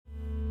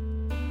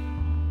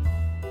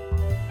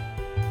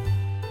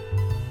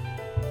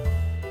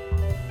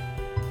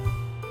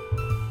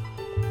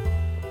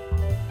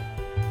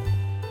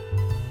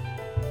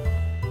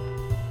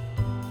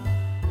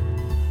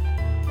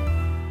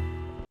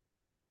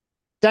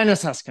Dana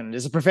Suskind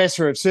is a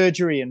professor of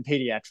surgery and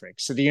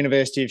pediatrics at the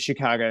University of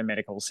Chicago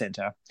Medical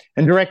Center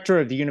and director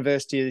of the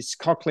university's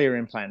cochlear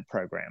implant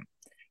program.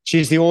 She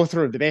is the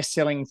author of the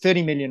best-selling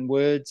 30 Million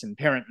Words and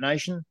Parent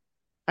Nation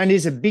and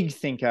is a big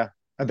thinker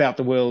about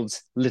the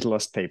world's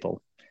littlest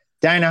people.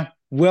 Dana,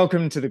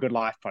 welcome to the Good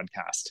Life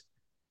podcast.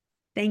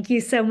 Thank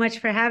you so much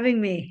for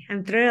having me.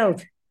 I'm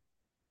thrilled.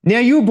 Now,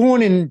 you were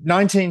born in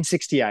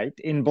 1968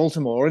 in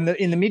Baltimore,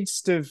 in the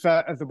midst of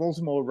the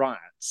Baltimore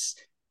riots.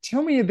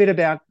 Tell me a bit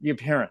about your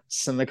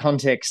parents and the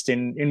context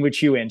in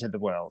which you entered the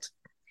world.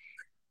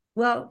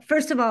 Well,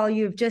 first of all,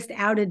 you've just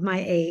outed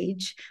my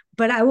age,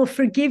 but I will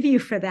forgive you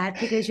for that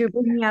because you're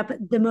bringing up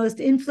the most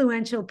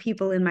influential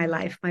people in my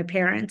life, my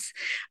parents.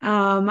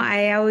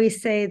 I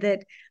always say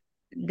that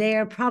they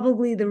are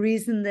probably the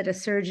reason that a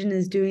surgeon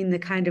is doing the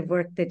kind of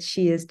work that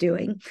she is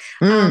doing.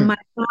 Mm. My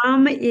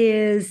mom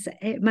is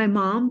my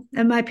mom,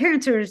 and my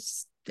parents are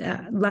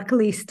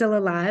luckily still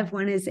alive.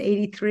 One is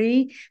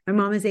 83. My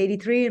mom is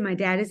 83 and my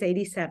dad is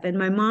 87.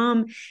 My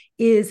mom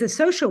is a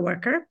social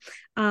worker,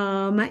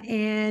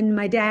 and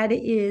my dad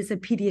is a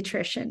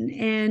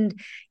pediatrician. And,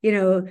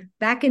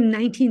 back in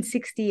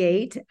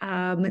 1968,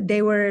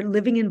 they were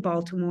living in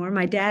Baltimore.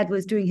 My dad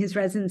was doing his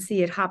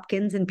residency at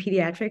Hopkins in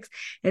pediatrics.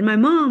 And my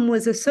mom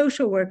was a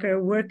social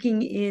worker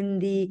working in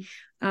the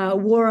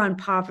War on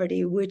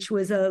Poverty, which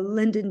was a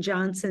Lyndon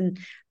Johnson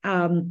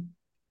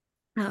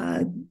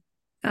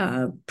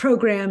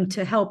program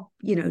to help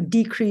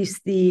decrease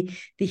the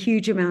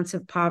huge amounts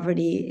of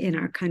poverty in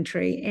our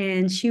country.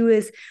 And she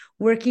was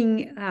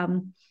working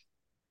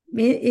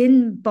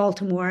in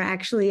Baltimore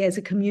actually as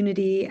a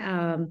community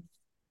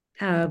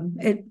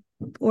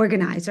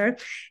organizer,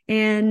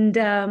 and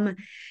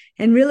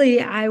really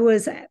I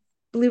was,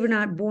 believe it or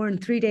not, born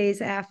 3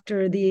 days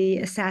after the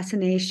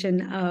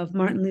assassination of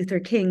Martin Luther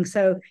King.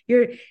 So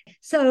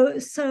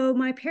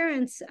my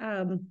parents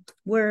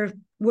were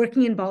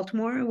working in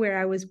Baltimore, where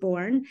I was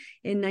born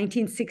in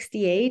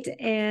 1968,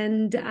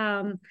 and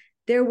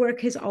their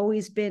work has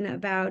always been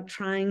about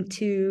trying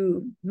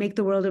to make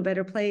the world a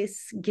better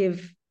place,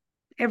 give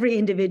every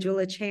individual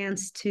a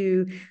chance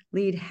to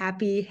lead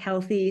happy,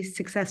 healthy,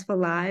 successful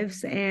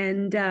lives,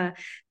 and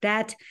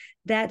that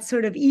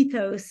sort of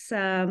ethos.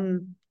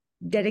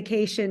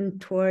 Dedication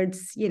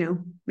towards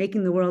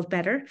making the world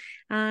better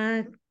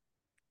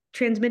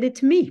transmitted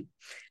to me,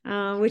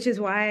 which is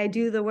why I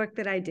do the work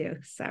that I do.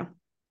 So,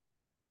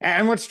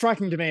 and what's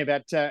striking to me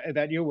about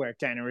your work,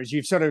 Dana, is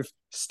you've sort of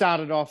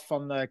started off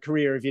on the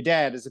career of your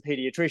dad as a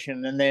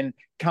pediatrician, and then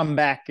come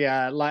back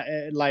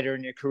later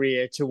in your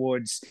career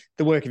towards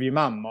the work of your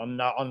mum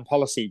on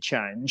policy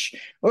change.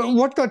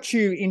 What got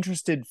you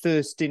interested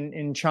first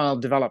in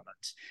child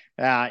development?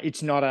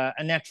 It's not a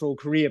natural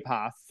career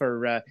path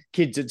for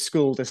kids at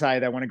school to say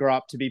they want to grow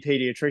up to be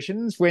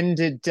pediatricians. When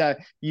did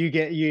you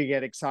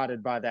get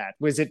excited by that?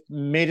 Was it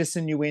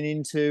medicine you went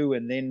into,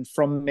 and then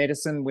from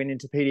medicine went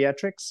into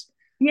pediatrics?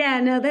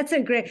 yeah, no, that's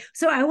a great.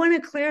 So I want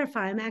to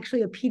clarify. I'm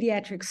actually a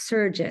pediatric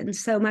surgeon.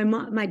 So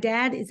my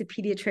dad is a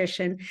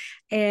pediatrician,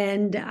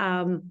 and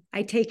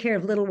I take care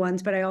of little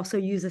ones, but I also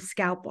use a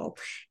scalpel.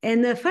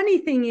 And the funny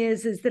thing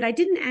is that I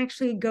didn't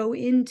actually go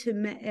into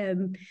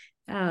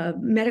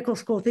medical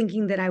school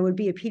thinking that I would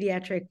be a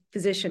pediatric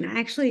physician.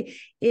 Actually,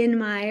 in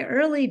my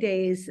early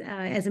days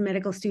as a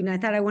medical student, I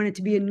thought I wanted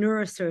to be a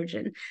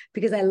neurosurgeon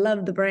because I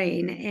love the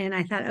brain. And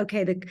I thought,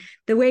 okay,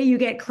 the way you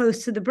get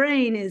close to the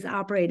brain is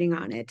operating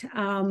on it.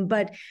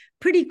 But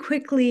pretty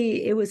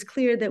quickly, it was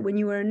clear that when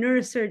you were a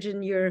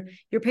neurosurgeon,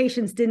 your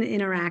patients didn't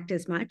interact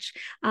as much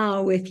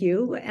with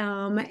you.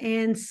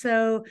 And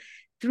so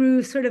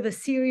through sort of a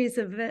series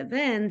of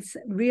events,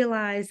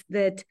 realized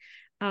that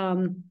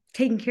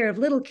taking care of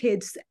little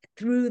kids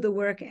through the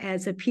work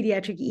as a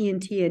pediatric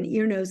ENT and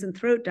ear, nose, and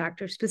throat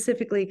doctor,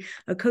 specifically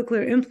a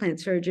cochlear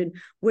implant surgeon,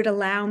 would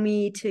allow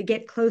me to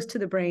get close to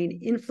the brain,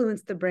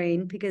 influence the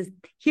brain, because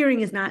hearing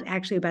is not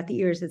actually about the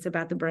ears, it's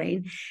about the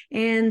brain.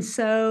 And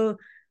so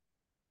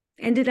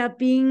ended up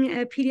being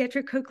a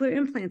pediatric cochlear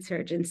implant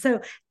surgeon.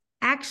 So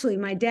actually,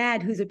 my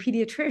dad, who's a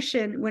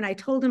pediatrician, when I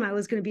told him I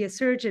was going to be a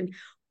surgeon,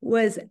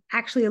 was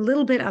actually a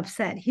little bit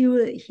upset.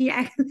 He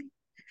actually,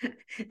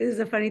 this is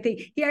a funny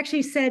thing. He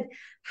actually said,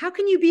 "How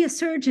can you be a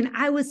surgeon?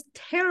 I was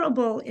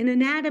terrible in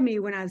anatomy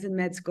when I was in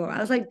med school."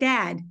 I was like,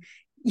 "Dad,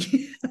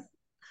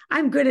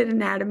 I'm good at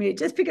anatomy.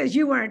 Just because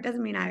you weren't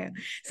doesn't mean I am."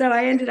 So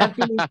I ended up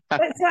being,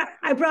 so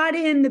I brought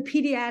in the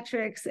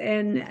pediatrics,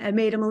 and I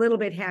made him a little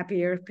bit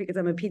happier because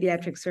I'm a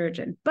pediatric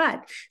surgeon.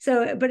 But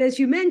as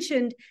you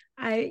mentioned,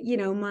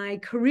 my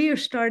career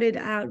started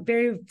out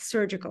very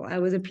surgical. I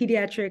was a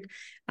pediatric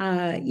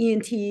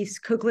ENT,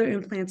 cochlear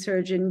implant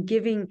surgeon,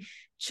 giving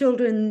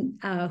children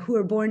who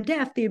are born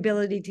deaf the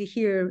ability to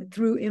hear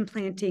through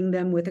implanting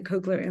them with a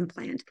cochlear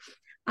implant.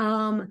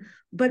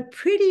 But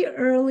pretty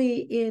early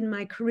in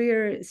my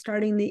career,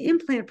 starting the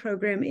implant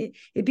program,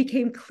 it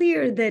became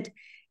clear that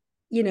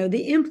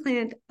the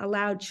implant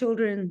allowed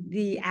children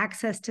the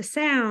access to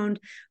sound,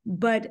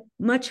 but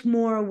much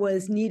more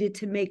was needed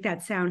to make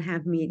that sound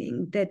have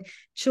meaning, that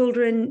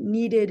children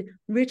needed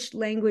rich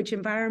language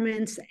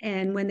environments.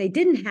 And when they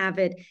didn't have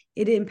it,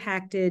 it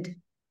impacted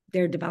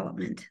their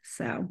development.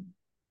 So.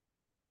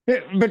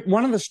 But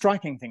one of the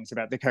striking things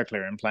about the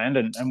cochlear implant,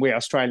 and we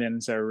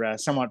Australians are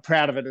somewhat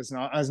proud of it as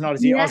not as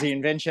the Aussie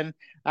invention,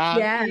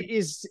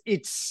 is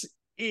it's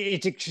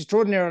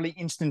extraordinarily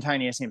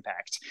instantaneous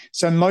impact.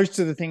 So most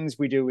of the things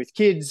we do with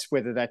kids,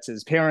 whether that's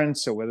as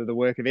parents or whether the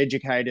work of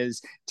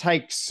educators,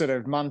 takes sort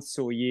of months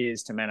or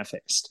years to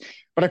manifest.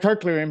 But a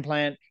cochlear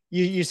implant,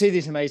 you see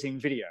these amazing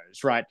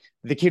videos, right?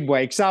 The kid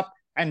wakes up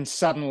and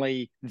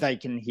suddenly they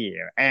can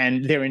hear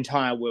and their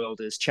entire world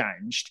has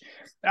changed.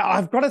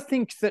 I've got to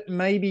think that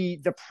maybe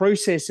the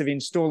process of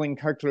installing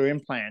cochlear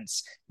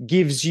implants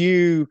gives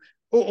you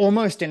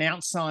almost an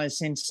outsized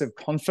sense of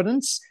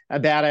confidence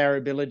about our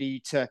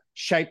ability to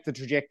shape the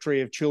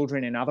trajectory of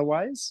children in other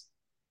ways.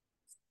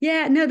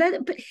 Yeah, no,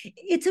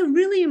 it's a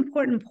really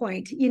important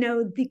point.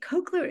 The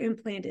cochlear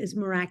implant is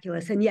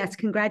miraculous. And yes,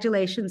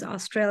 congratulations,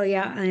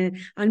 Australia,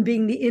 on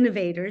being the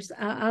innovators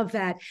of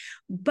that.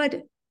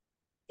 But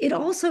it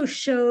also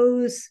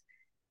shows,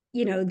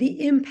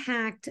 the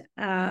impact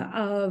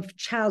of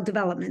child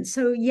development.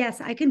 So yes,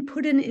 I can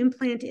put an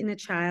implant in a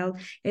child,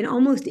 and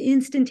almost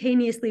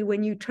instantaneously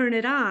when you turn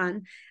it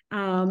on,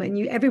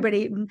 and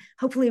everybody,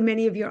 hopefully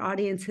many of your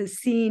audience have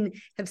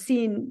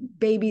seen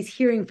babies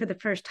hearing for the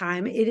first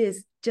time. It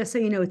is, just so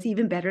you know, it's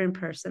even better in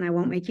person. I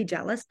won't make you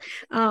jealous.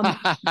 But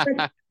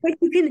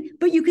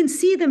you can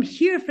see them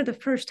hear for the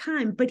first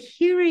time. But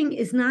hearing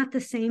is not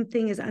the same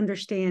thing as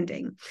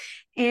understanding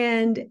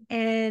and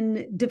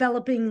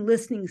developing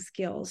listening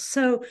skills.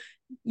 So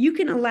you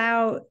can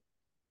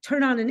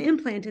turn on an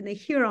implant and they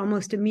hear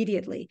almost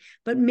immediately,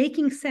 but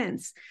making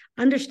sense,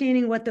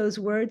 understanding what those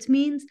words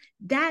means,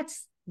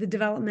 that's the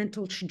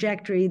developmental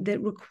trajectory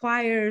that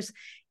requires,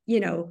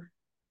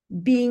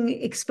 being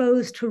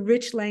exposed to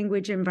rich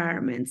language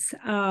environments,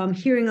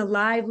 hearing a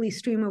lively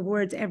stream of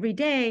words every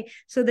day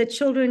so that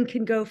children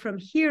can go from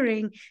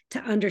hearing to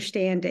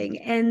understanding.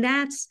 And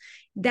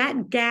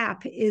that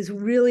gap is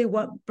really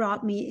what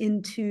brought me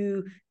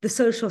into the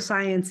social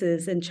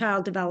sciences and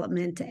child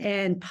development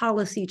and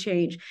policy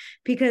change,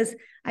 because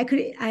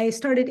I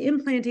started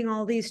implanting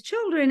all these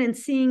children and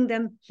seeing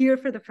them hear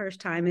for the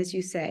first time, as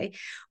you say,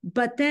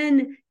 but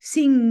then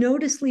seeing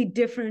noticeably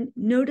different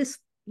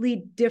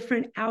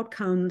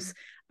outcomes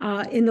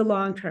in the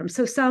long term.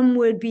 So some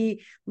would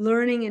be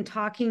learning and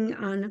talking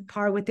on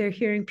par with their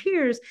hearing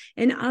peers,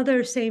 and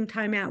others, same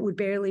time out, would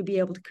barely be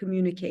able to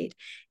communicate.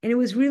 And it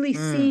was really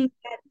seeing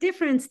that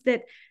difference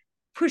that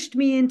pushed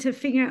me into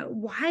figuring out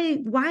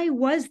why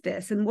was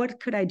this and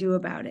what could I do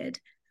about it.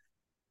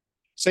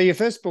 So your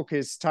first book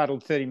is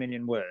titled 30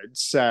 Million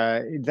Words. Do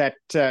you want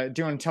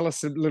to tell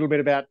us a little bit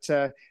about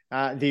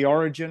the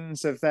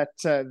origins of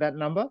that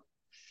number?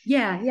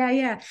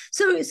 Yeah.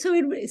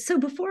 So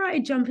before I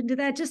jump into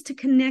that, just to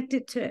connect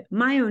it to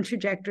my own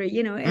trajectory,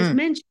 as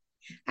mentioned,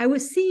 I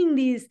was seeing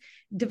these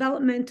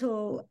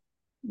developmental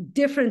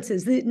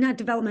differences, not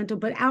developmental,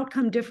 but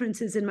outcome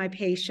differences in my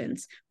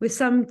patients, with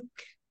some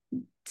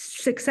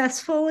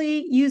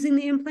successfully using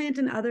the implant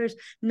and others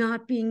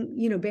not being,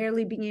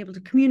 barely being able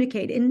to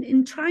communicate. And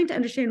in trying to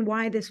understand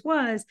why this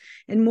was,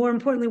 and more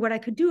importantly, what I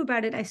could do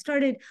about it, I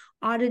started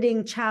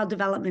auditing child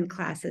development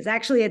classes,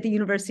 actually at the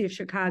University of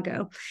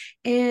Chicago.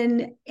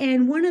 And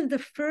one of the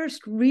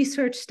first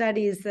research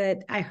studies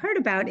that I heard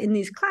about in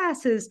these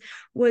classes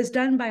was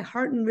done by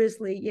Hart and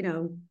Risley,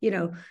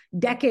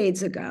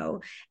 decades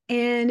ago.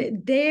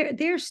 And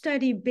their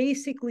study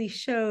basically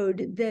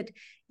showed that,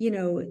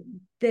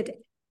 that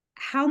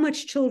how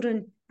much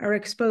children are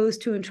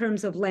exposed to in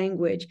terms of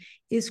language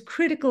is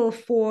critical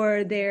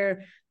for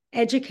their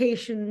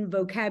education,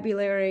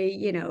 vocabulary,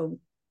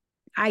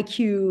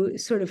 IQ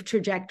sort of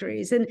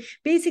trajectories. And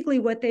basically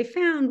what they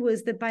found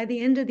was that by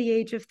the end of the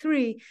age of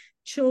 3,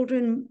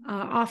 children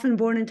often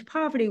born into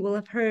poverty will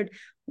have heard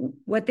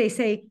what they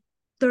say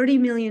 30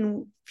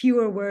 million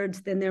fewer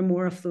words than their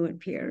more affluent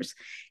peers.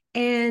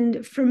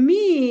 And for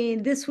me,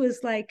 this was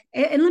like,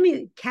 and let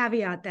me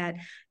caveat that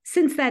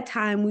since that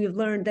time, we've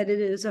learned that it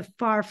is a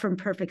far from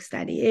perfect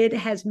study. It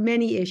has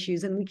many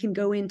issues, and we can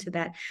go into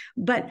that.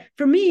 But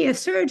for me, a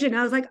surgeon,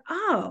 I was like,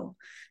 oh,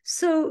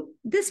 so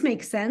this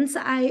makes sense.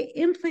 I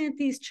implant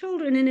these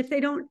children, and if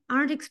they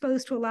aren't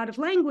exposed to a lot of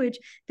language,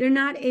 they're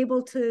not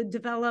able to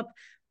develop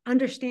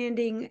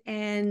understanding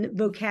and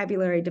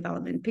vocabulary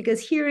development, because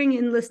hearing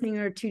and listening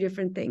are 2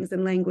 different things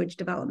in language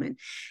development.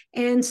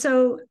 And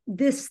so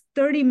this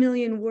 30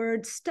 million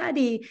word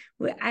study,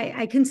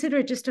 I consider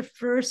it just a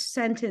first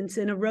sentence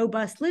in a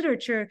robust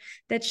literature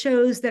that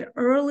shows that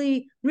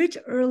rich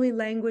early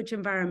language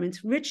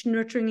environments, rich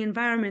nurturing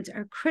environments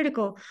are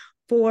critical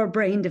for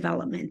brain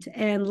development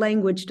and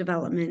language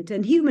development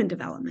and human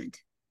development.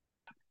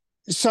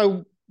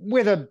 So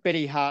whether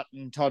Betty Hart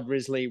and Todd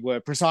Risley were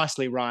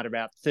precisely right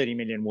about 30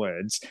 million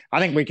words, I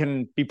think we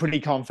can be pretty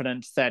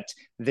confident that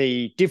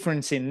the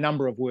difference in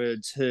number of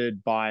words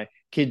heard by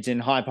kids in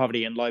high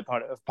poverty and low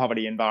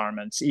poverty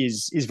environments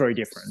is very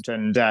different.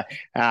 And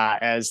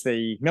as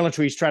the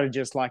military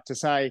strategists like to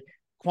say,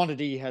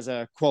 quantity has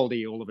a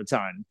quality all of its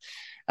own.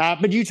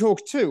 But you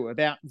talk too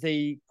about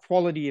the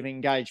quality of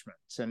engagement,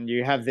 and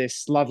you have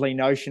this lovely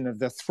notion of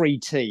the 3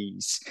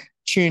 T's: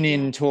 tune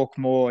in, talk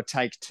more,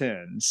 take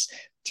turns.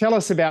 Tell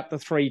us about the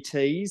 3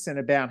 T's and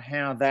about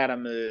how that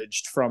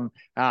emerged from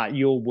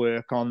your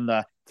work on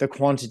the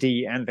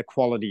quantity and the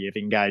quality of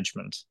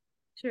engagement.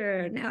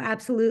 Sure. No,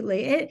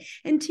 absolutely.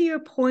 And to your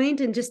point,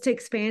 and just to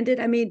expand it,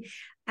 I mean,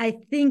 I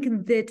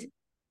think that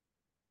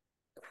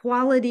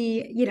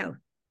quality,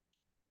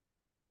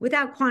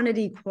 without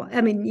quantity,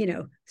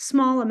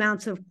 small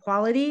amounts of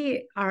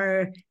quality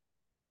are,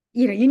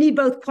 you need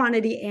both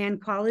quantity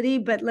and quality,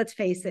 but let's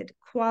face it,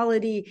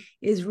 quality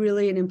is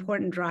really an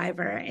important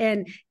driver.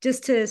 And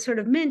just to sort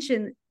of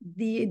mention,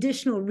 the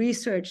additional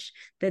research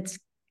that's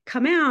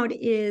come out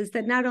is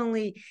that not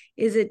only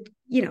is it,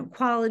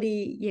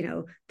 quality,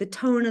 the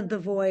tone of the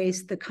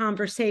voice, the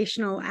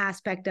conversational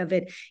aspect of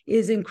it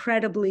is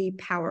incredibly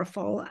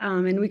powerful.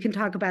 And we can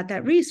talk about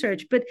that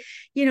research, but,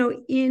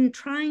 in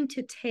trying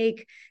to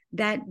take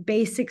that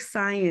basic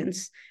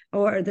science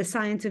or the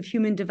science of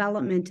human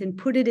development and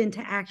put it into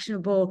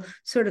actionable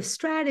sort of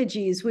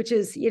strategies, which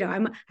is,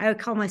 I would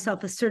call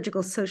myself a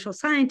surgical social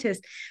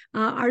scientist.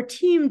 Our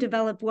team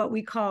developed what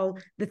we call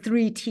the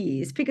 3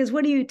 T's, because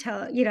what do you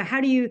tell, how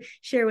do you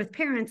share with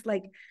parents,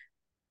 like,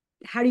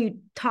 how do you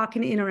talk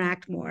and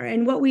interact more?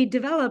 And what we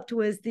developed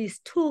was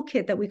this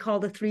toolkit that we call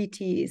the 3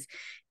 T's: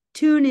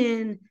 tune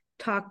in,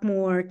 talk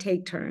more,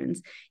 take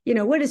turns.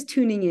 What is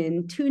tuning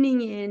in? Tuning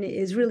in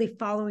is really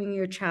following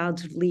your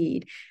child's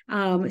lead,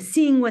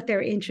 seeing what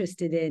they're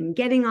interested in,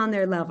 getting on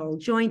their level,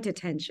 joint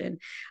attention.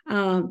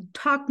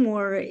 Talk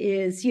more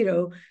is,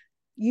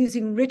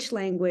 using rich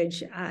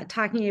language,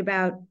 talking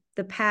about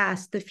the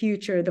past, the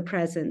future, the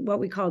present, what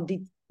we call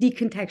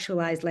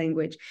decontextualized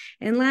language.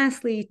 And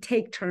lastly,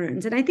 take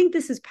turns. And I think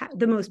this is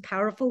the most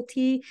powerful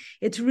T.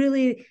 It's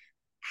really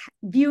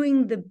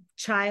viewing the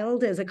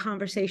child as a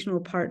conversational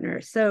partner.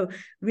 So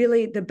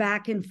really the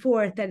back and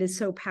forth that is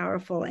so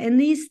powerful. And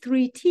these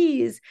 3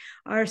 T's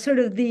are sort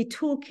of the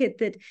toolkit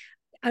that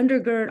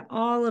undergird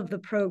all of the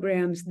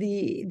programs,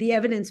 the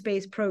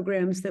evidence-based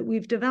programs that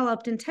we've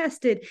developed and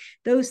tested.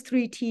 Those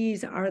 3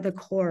 T's are the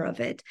core of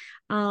it.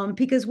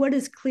 Because what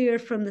is clear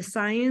from the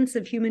science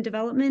of human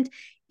development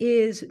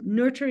is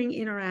nurturing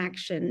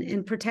interaction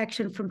and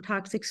protection from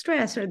toxic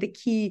stress are the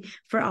key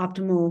for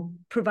allowing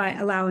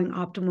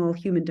optimal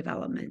human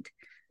development.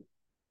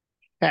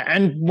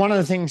 And one of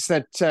the things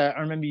that I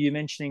remember you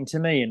mentioning to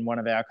me in one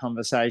of our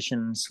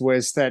conversations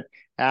was that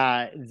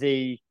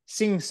the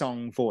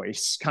sing-song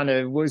voice, kind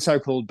of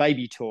so-called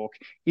baby talk,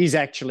 is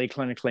actually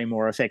clinically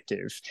more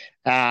effective.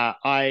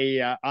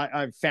 I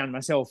found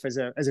myself as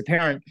a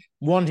parent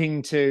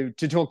wanting to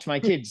talk to my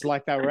kids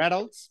like they were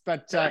adults,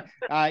 but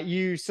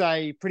you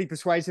say pretty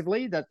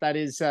persuasively that's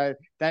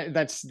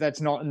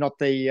not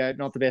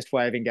the best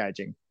way of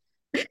engaging.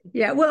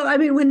 Yeah, well, I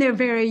mean, when they're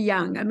very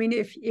young, I mean,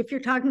 if you're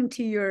talking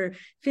to your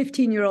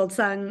 15-year-old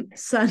son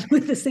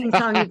with the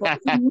sing-song voice,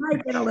 you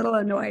might get a little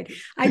annoyed.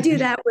 I do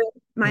that with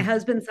my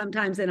husband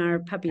sometimes and our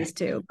puppies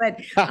too.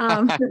 But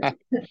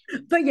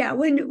but yeah,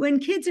 when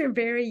kids are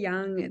very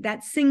young,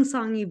 that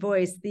sing-songy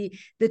voice, the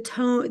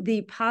tone,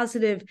 the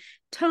positive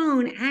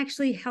tone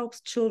actually helps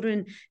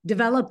children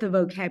develop the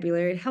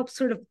vocabulary. It helps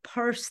sort of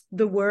parse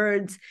the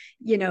words,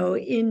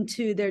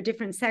 into their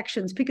different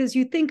sections, because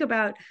you think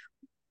about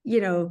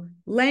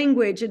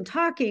language and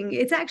talking,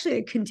 it's actually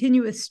a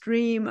continuous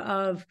stream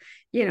of,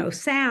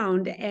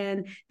 sound,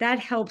 and that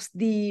helps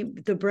the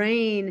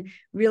brain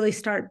really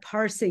start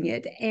parsing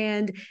it.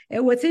 And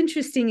what's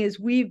interesting is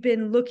we've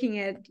been looking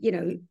at,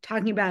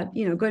 talking about,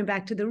 going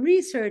back to the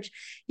research,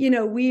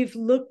 we've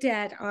looked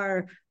at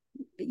our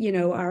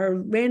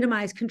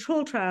randomized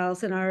control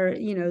trials and our,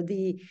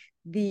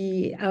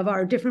 the of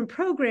our different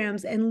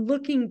programs, and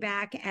looking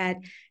back at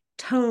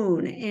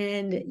tone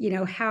and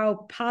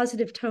how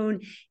positive tone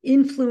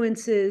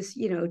influences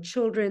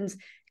children's,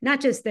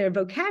 not just their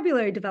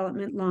vocabulary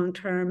development long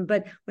term,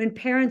 but when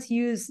parents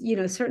use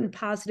certain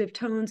positive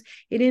tones,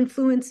 it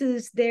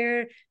influences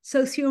their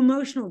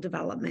socio-emotional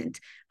development,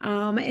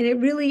 and it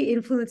really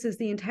influences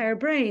the entire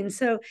brain.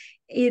 So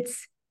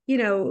it's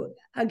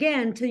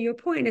again, to your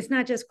point, it's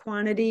not just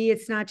quantity,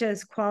 it's not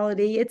just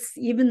quality, it's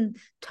even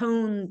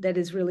tone that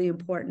is really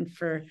important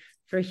for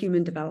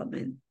human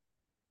development.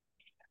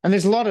 And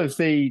there's a lot of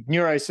the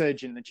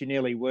neurosurgeon that you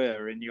nearly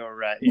were in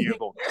your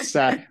books.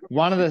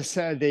 One of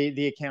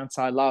the accounts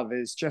I love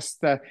is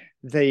just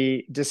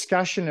the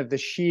discussion of the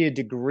sheer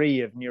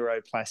degree of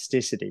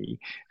neuroplasticity.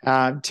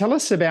 Tell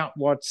us about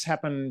what's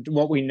happened,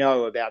 what we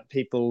know about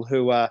people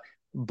who are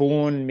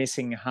born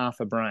missing half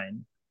a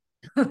brain.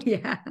 Oh,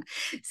 yeah.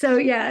 So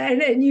yeah,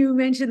 and you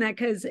mentioned that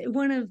because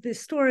one of the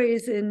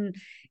stories in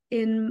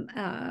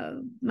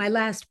my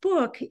last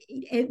book,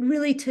 it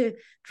really to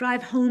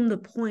drive home the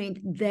point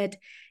that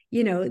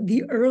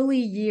the early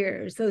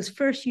years, those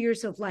first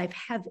years of life,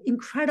 have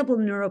incredible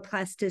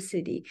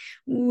neuroplasticity,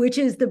 which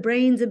is the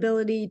brain's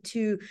ability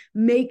to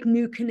make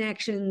new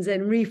connections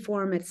and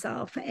reform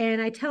itself.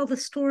 And I tell the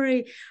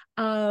story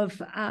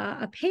of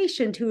a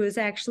patient who is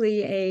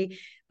actually a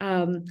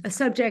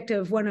subject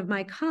of one of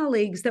my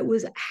colleagues that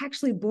was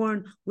actually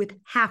born with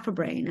half a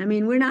brain. I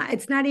mean,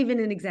 it's not even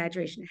an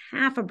exaggeration,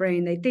 half a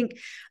brain. They think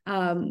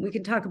we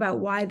can talk about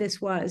why this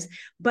was,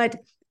 but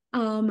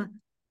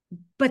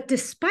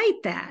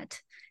despite that,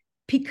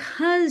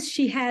 because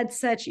she had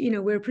such,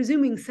 we're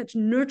presuming such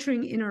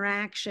nurturing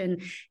interaction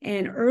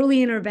and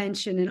early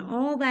intervention and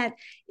all that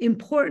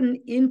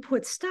important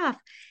input stuff,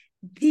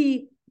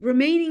 the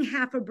remaining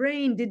half a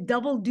brain did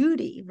double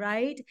duty,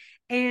 right?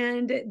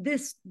 And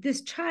this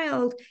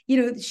child,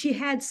 she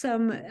had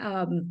some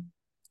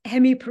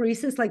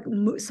hemiparesis, like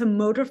some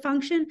motor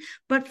function,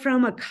 but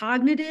from a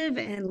cognitive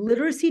and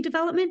literacy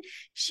development,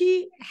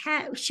 she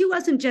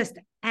wasn't just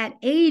at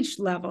age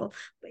level.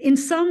 In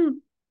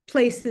some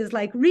places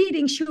like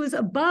reading, she was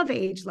above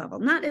age level,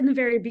 not in the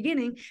very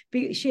beginning.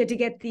 She had to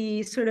get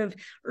the sort of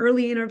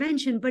early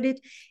intervention, but it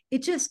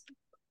just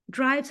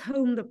drives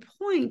home the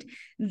point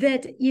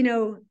that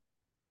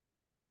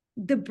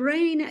the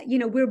brain,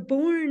 we're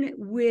born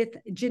with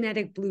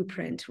genetic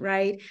blueprint,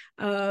 right?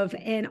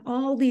 And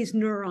all these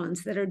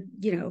neurons that are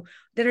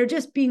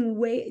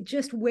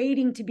just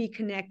waiting to be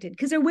connected,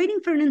 because they're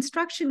waiting for an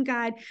instruction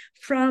guide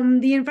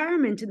from the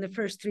environment in the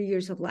first 3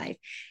 years of life.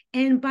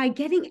 And by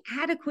getting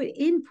adequate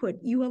input,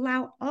 you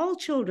allow all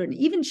children,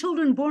 even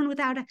children born with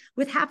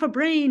half a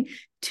brain,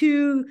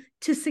 to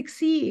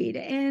succeed.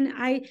 And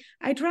I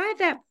drive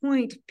that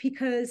point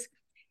because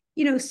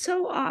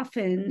so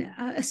often,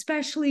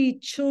 especially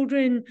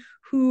children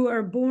who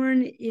are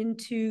born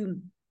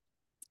into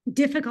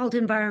difficult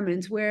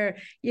environments where,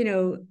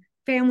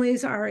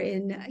 families are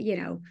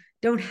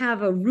don't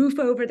have a roof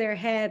over their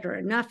head or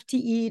enough to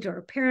eat,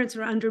 or parents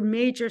are under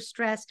major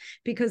stress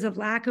because of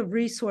lack of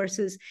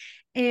resources.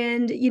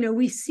 And,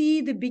 we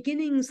see the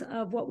beginnings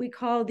of what we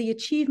call the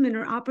achievement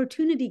or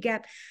opportunity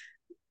gap,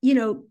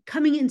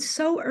 coming in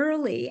so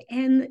early.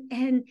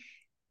 And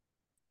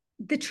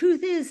the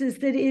truth is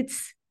that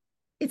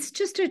it's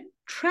just a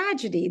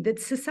tragedy that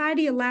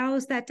society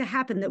allows that to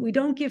happen, that we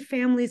don't give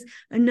families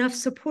enough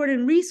support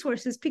and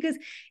resources. Because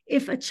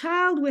if a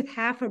child with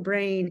half a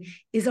brain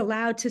is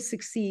allowed to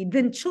succeed,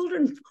 then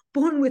children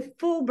born with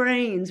full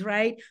brains,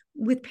 right,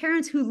 with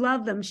parents who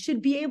love them,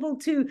 should be able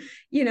to,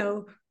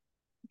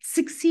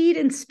 succeed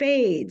in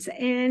spades.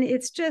 And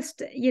it's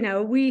just,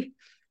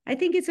 I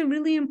think it's a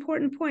really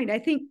important point. I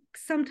think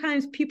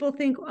sometimes people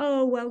think,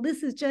 oh, well,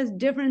 this is just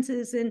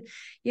differences in,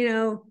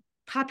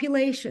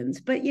 populations.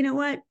 But you know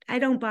what? I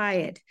don't buy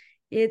it.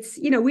 It's,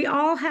 we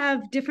all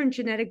have different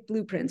genetic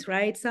blueprints,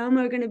 right? Some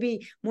are going to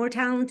be more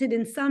talented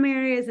in some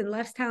areas and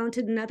less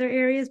talented in other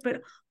areas,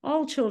 but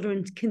all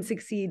children can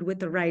succeed with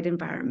the right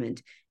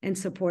environment and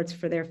supports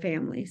for their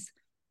families.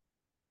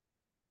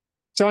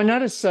 So I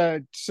notice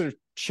a sort of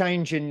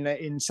change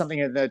in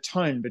something of the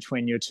tone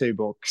between your two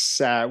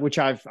books, which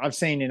I've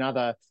seen in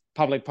other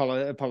public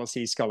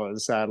policy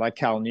scholars like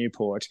Cal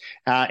Newport,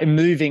 in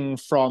moving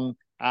from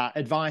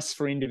advice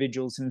for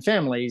individuals and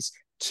families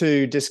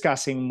to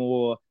discussing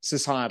more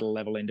societal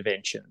level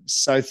interventions.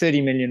 So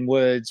 30 million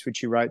words,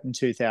 which you wrote in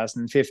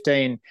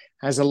 2015,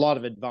 has a lot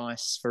of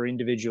advice for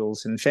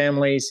individuals and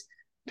families.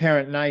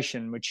 Parent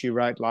Nation, which you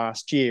wrote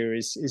last year,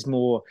 is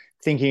more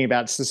thinking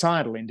about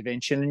societal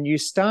intervention. And you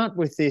start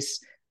with this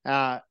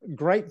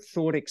great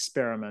thought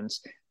experiment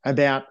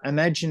about,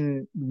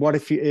 imagine what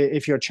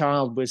if your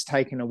child was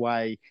taken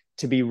away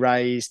to be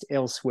raised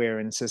elsewhere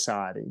in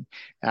society.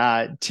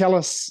 Tell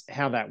us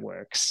how that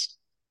works.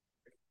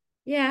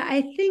 Yeah,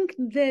 I think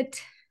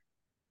that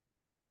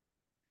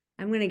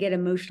I'm going to get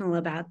emotional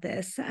about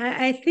this.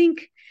 I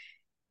think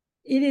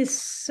it is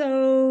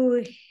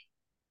so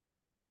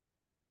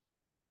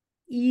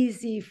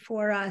easy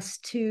for us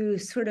to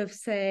sort of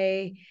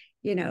say,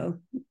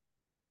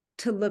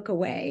 to look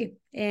away.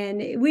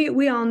 And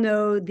we all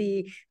know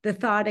the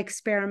thought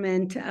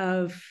experiment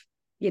of,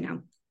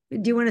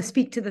 do you want to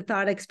speak to the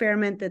thought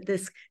experiment that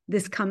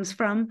this comes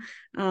from?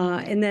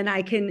 And then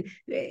I can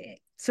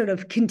sort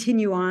of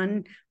continue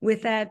on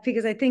with that,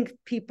 because I think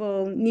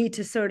people need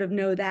to sort of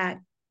know that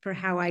for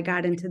how I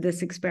got into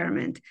this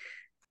experiment.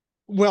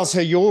 Well,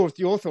 so your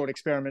thought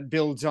experiment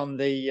builds on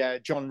the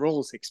John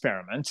Rawls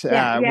experiment, the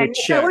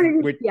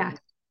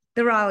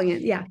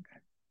Rawlsian, yeah.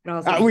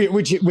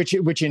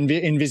 Which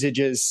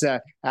envisages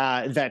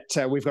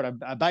that we've got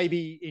a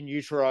baby in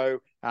utero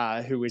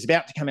who is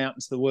about to come out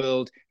into the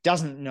world,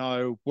 doesn't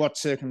know what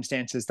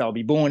circumstances they'll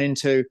be born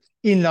into.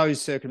 In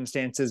those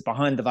circumstances,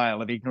 behind the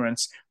veil of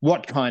ignorance,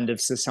 what kind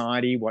of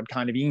society, what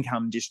kind of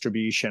income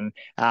distribution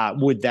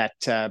would that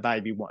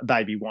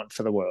baby want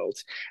for the world?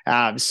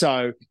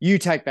 So you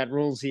take that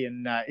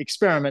Rawlsian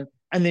experiment,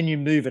 and then you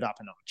move it up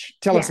a notch.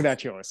 Tell us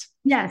about yours.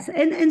 Yes.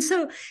 And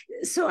so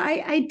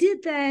I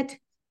did that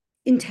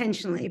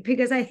intentionally,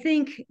 because I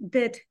think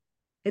that,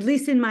 at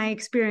least in my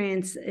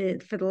experience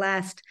for the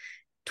last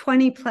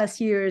 20 plus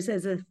years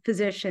as a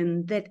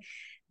physician, that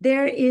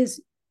it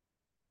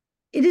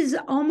is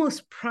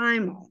almost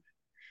primal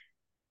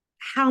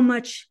how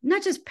much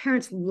not just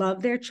parents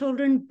love their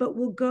children, but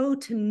will go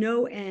to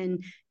no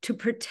end to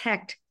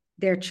protect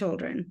their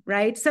children,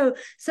 right? So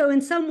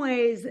in some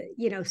ways,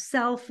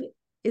 self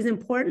is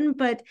important,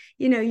 but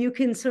you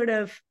can sort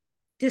of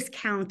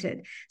discount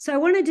it. So I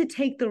wanted to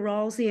take the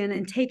Rawlsian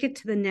and take it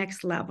to the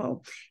next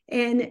level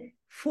and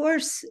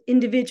force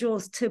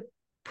individuals to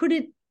put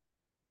it,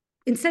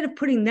 instead of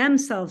putting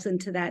themselves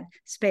into that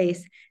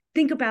space,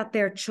 think about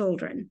their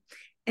children.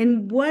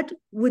 And what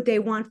would they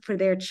want for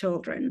their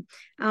children?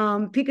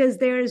 Because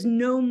there is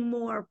no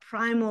more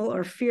primal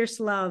or fierce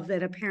love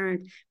than a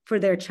parent for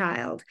their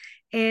child.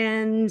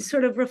 And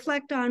sort of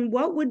reflect on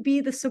what would be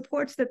the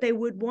supports that they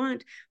would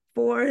want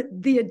for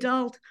the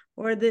adult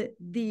or the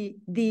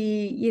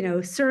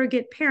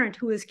surrogate parent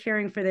who is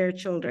caring for their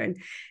children.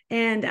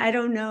 And I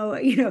don't know,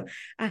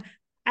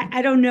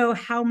 I don't know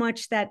how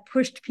much that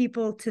pushed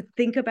people to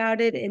think about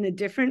it in a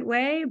different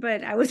way,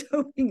 but I was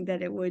hoping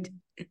that it would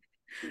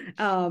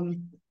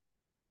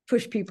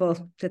push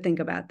people to think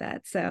about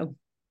that. So,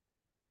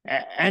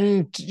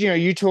 and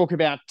you talk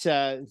about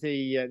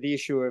the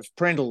issue of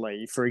parental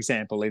leave, for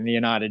example, in the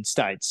United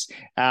States,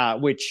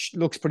 which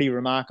looks pretty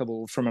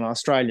remarkable from an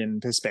Australian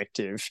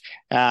perspective.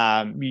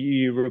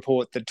 You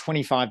report that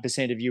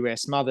 25% of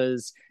US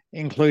mothers,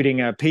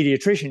 including a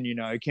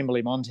pediatrician,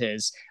 Kimberly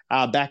Montez,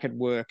 are back at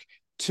work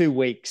 2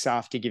 weeks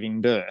after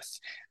giving birth.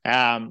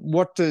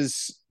 What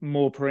does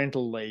more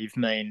parental leave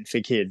mean for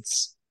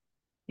kids?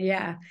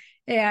 Yeah,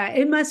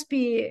 it must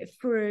be,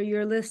 for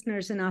your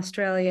listeners in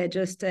Australia,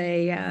 just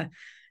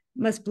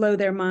must blow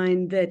their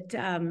mind that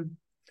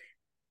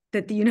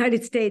that the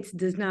United States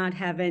does not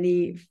have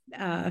any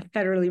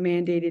federally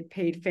mandated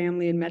paid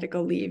family and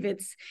medical leave.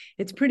 It's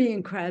pretty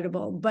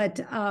incredible. But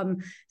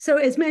so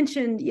as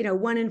mentioned,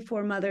 1 in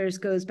 4 mothers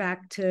has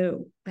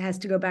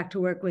to go back to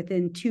work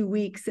within 2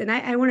 weeks, and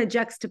I want to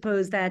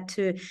juxtapose that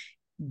to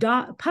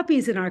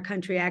puppies in our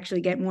country actually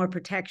get more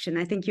protection.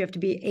 I think you have to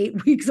be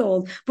 8 weeks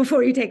old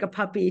before you take a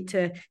puppy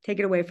to take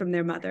it away from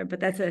their mother, but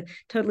that's a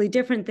totally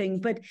different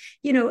thing. But,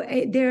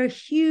 there are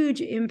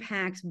huge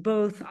impacts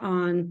both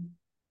on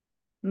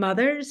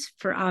mothers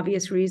for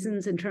obvious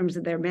reasons in terms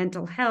of their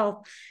mental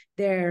health,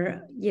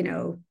 their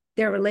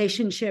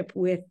relationship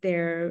with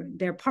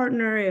their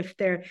partner, if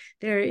there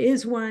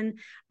is one.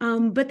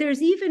 But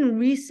there's even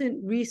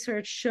recent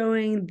research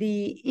showing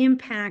the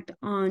impact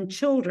on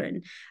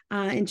children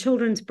and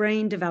children's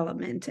brain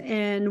development.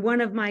 And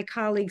one of my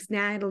colleagues,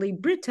 Natalie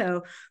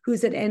Brito,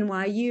 who's at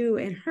NYU,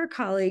 and her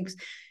colleagues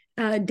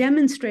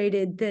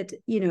demonstrated that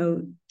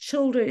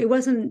children, it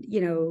wasn't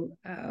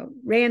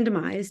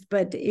randomized,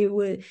 but it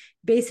was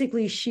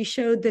basically, she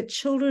showed that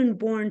children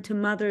born to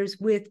mothers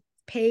with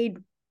paid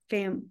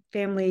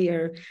family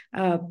or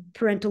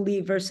parental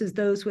leave versus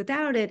those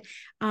without it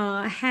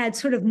had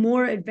sort of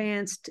more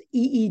advanced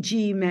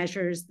EEG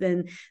measures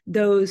than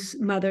those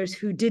mothers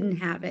who didn't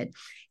have it.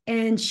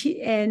 And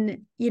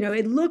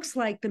it looks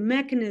like the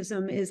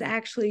mechanism is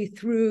actually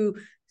through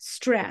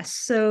stress.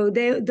 So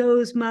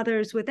those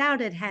mothers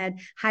without it had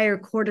higher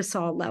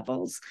cortisol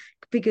levels,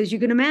 because you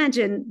can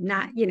imagine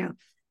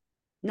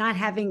not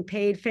having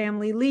paid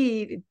family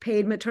leave,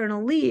 paid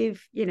maternal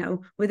leave,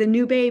 with a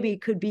new baby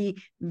could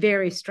be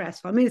very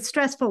stressful. I mean, it's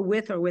stressful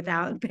with or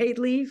without paid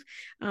leave,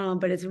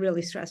 but it's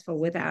really stressful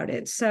without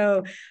it.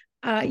 So,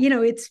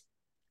 it's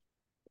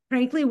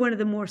frankly one of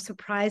the more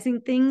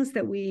surprising things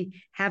that we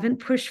haven't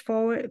pushed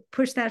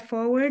that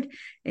forward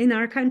in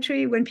our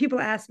country. When people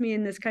ask me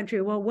in this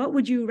country, well, what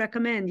would you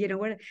recommend?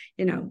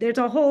 There's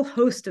a whole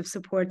host of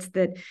supports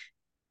that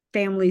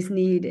families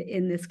need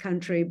in this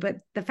country, but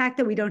the fact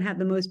that we don't have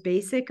the most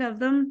basic of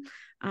them,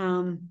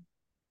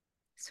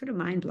 sort of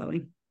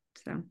mind-blowing.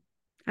 So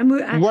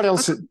what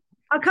else?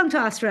 I'll come to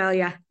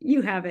Australia.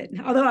 You have it.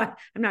 Although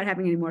I'm not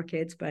having any more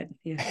kids, but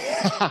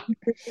yeah.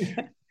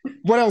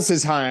 What else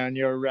is high on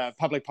your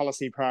public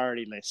policy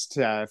priority list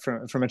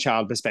from a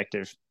child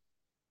perspective?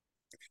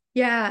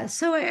 Yeah,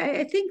 so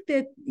I think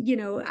that,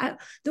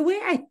 the way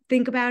I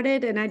think about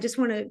it, and I just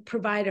want to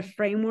provide a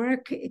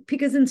framework,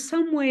 because in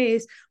some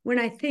ways, when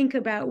I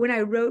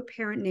wrote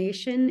Parent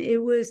Nation,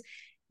 it was,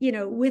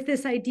 with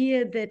this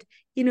idea that,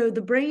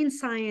 the brain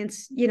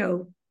science,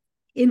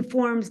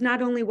 informs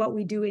not only what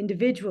we do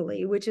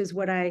individually, which is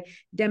what I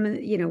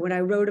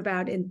wrote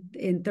about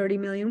in 30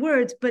 million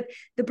words, but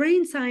the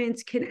brain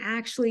science can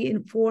actually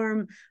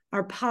inform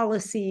our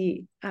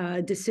policy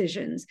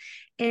decisions.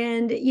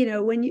 And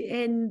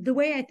the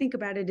way I think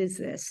about it is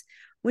this: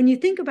 when you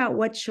think about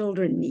what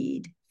children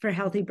need for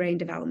healthy brain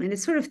development,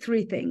 it's sort of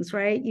 3 things,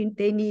 right?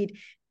 They need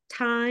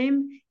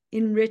time,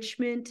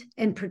 enrichment,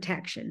 and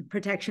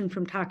protection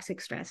from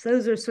toxic stress.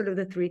 Those are sort of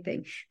the three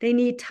things. They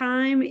need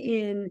time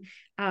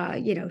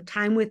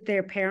time with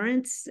their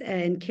parents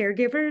and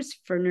caregivers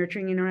for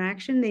nurturing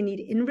interaction. They need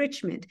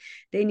enrichment.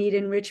 They need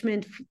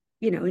enrichment,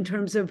 in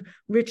terms of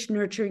rich,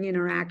 nurturing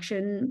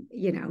interaction,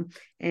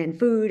 and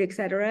food, et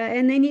cetera.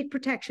 And they need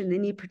protection. They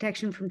need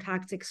protection from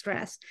toxic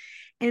stress.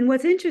 And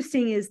what's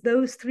interesting is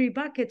those three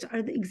buckets are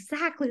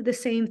exactly the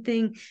same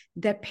thing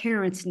that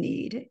parents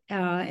need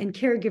and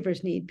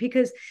caregivers need,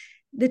 because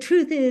the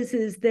truth is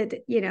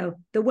that,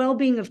 the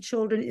well-being of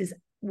children is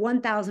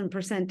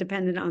 1000%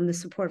 dependent on the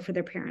support for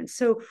their parents.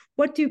 So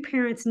what do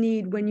parents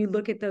need when you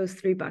look at those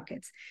three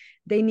buckets?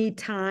 They need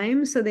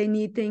time. So they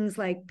need things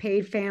like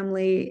paid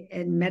family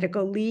and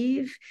medical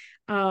leave.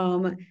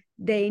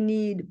 They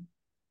need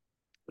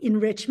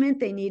enrichment.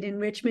 They need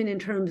enrichment in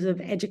terms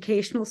of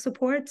educational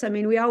supports. I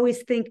mean, we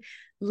always think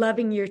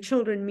loving your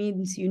children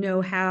means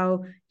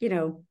how,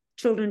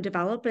 children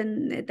develop,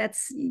 and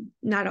that's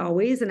not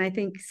always. And I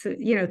think,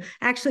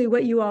 actually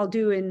what you all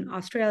do in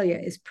Australia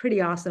is pretty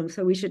awesome.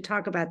 So we should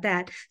talk about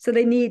that. So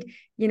they need,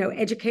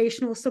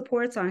 educational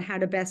supports on how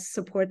to best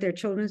support their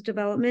children's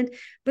development,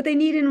 but they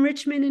need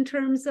enrichment in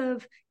terms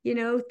of,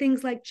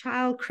 things like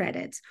child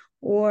credits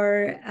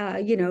or,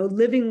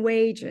 living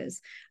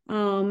wages.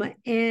 And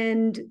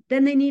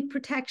then they need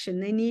protection.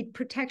 They need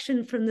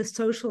protection from the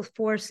social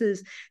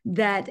forces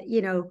that,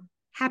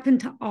 happen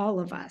to all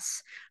of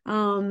us.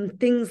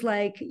 Things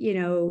like,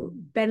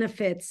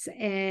 benefits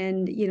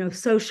and,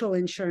 social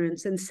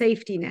insurance and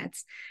safety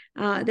nets.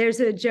 There's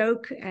a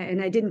joke,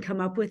 and I didn't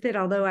come up with it,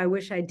 although I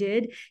wish I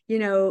did.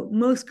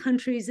 Most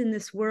countries in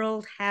this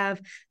world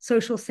have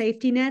social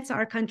safety nets.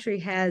 Our country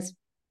has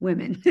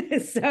women.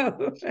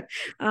 So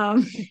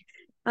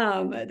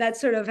that's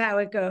sort of how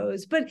it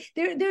goes. But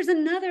there's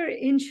another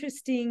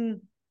interesting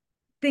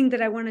thing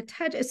that I want to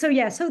touch.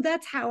 So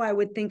that's how I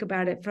would think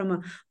about it from a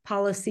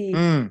policy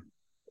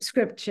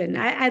prescription.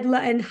 I'd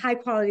love, and high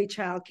quality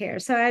childcare.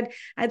 So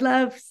I'd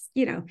love,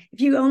 if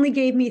you only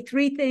gave me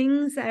three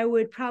things, I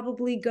would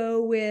probably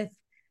go with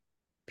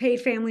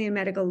paid family and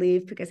medical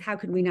leave, because how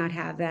could we not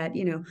have that?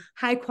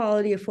 High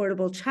quality,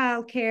 affordable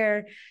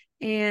childcare,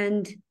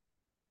 and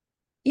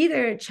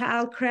either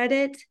child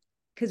credit,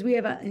 because we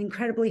have an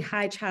incredibly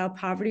high child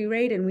poverty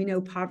rate, and we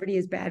know poverty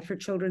is bad for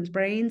children's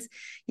brains,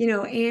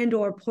 and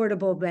or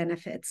portable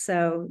benefits.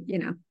 So,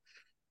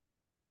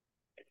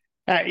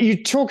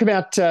 You talk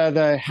about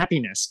the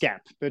happiness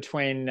gap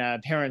between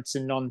parents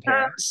and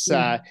non-parents.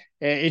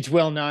 It's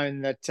well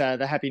known that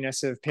the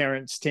happiness of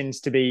parents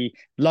tends to be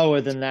lower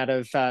than that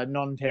of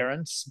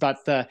non-parents,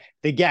 but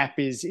the gap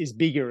is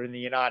bigger in the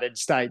United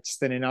States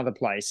than in other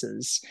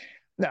places.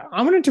 Now,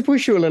 I wanted to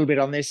push you a little bit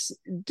on this.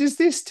 Does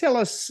this tell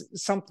us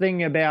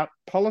something about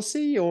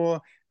policy or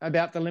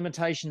about the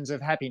limitations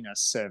of happiness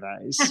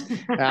surveys?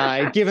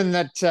 Given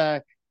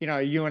that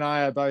you and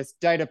I are both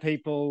data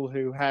people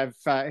who have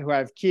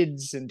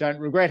kids and don't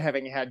regret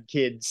having had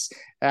kids,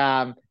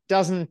 don't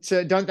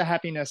the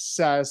happiness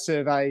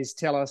surveys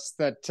tell us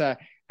that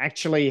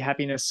actually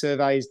happiness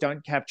surveys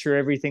don't capture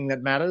everything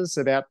that matters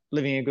about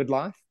living a good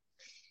life?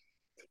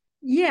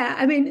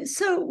 Yeah,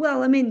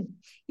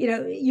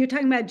 you're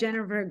talking about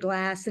Jennifer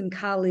Glass and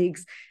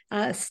colleagues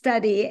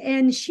study,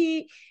 and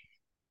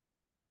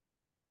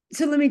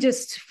so let me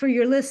just, for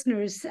your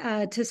listeners,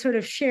 to sort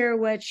of share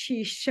what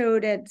she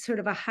showed at sort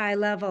of a high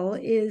level,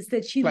 is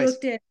that she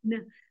looked at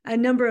a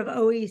number of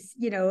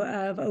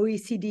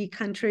OECD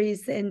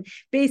countries and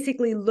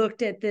basically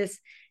looked at this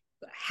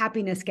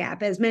happiness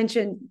gap. As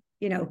mentioned,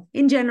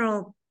 in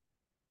general,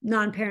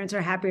 non-parents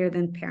are happier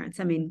than parents.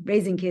 I mean,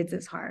 raising kids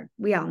is hard.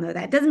 We all know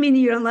that. Doesn't mean that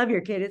you don't love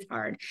your kid. It's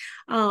hard.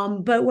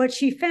 But what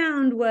she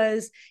found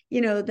was,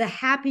 the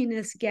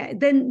happiness gap.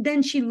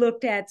 Then she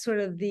looked at sort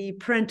of the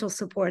parental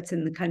supports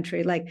in the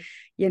country, like,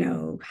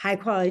 high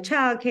quality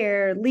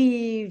childcare,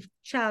 leave,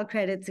 child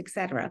credits, et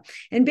cetera.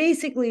 And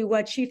basically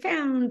what she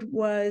found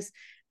was,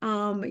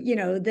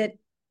 that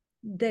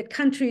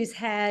countries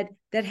that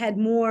had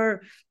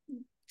more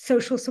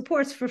social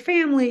supports for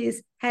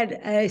families had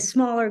a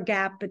smaller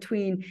gap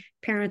between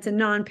parents and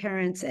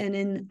non-parents. And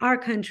in our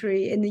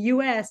country, in the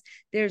US,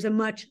 there's a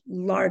much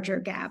larger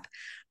gap.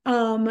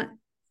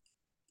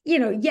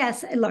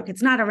 Yes, look,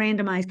 it's not a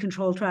randomized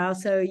control trial.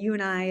 So you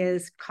and I,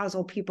 as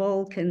causal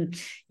people, can,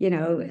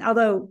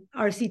 although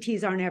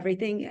RCTs aren't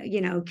everything,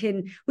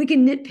 we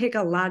can nitpick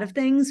a lot of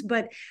things,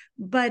 but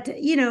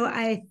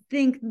I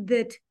think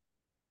that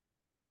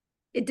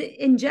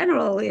in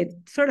general, it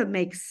sort of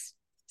makes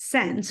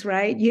sense,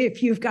 right?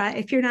 If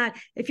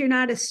you're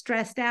not as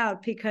stressed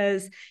out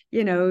because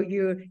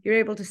you're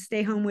able to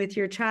stay home with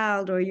your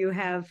child, or you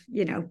have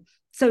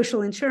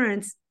social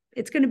insurance,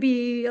 it's going to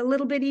be a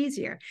little bit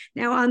easier.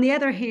 Now, on the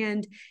other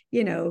hand,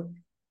 you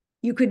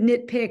could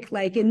nitpick,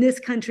 like in this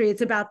country,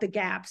 it's about the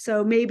gap.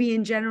 So maybe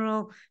in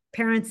general,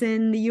 parents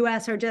in the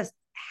US are just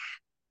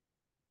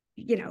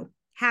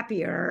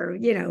happier,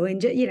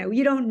 and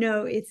you don't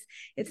know,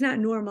 it's not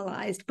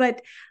normalized,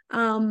 but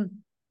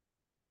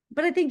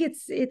I think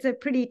it's a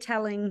pretty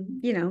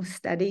telling,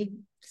 study.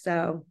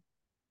 So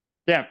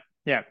yeah,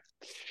 Yeah.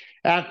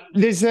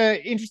 There's an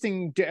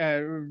interesting,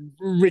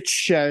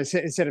 rich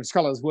set of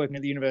scholars working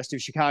at the University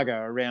of Chicago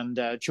around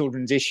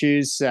children's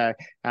issues.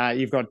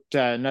 You've got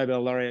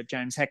Nobel laureate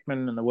James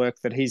Heckman and the work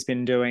that he's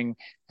been doing,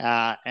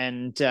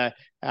 and the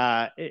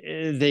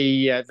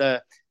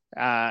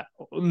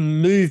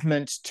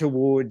movement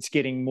towards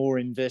getting more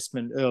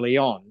investment early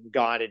on,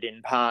 guided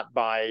in part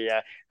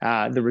by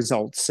the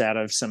results out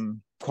of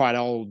some quite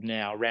old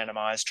now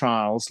randomized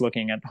trials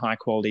looking at high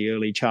quality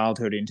early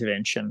childhood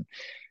intervention.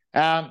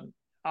 Um,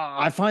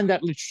 I find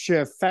that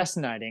literature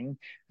fascinating,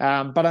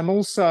 but I'm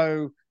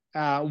also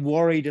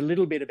worried a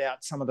little bit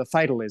about some of the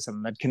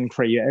fatalism that can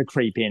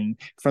creep in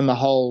from the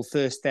whole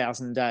first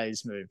 1,000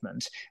 days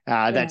movement.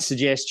 That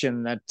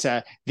suggestion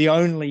that the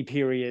only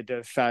period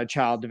of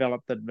child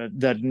development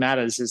that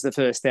matters is the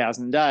first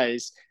 1,000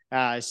 days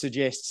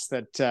suggests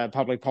that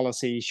public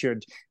policy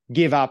should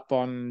give up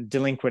on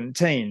delinquent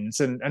teens.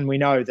 And we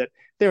know that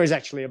there is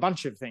actually a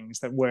bunch of things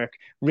that work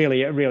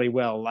really, really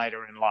well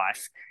later in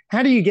life.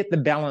 How do you get the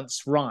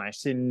balance right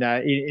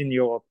in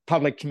your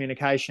public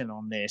communication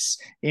on this,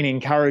 in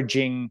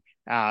encouraging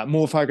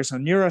more focus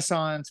on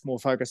neuroscience, more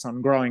focus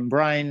on growing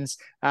brains,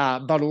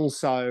 but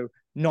also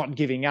not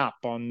giving up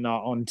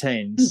on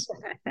teens?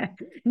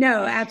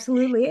 No,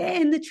 absolutely.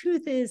 And the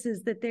truth is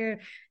that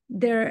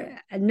there are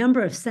a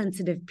number of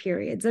sensitive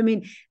periods. I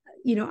mean,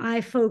 I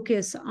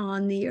focus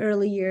on the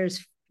early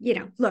years.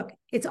 Look,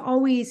 it's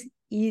always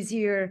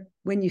easier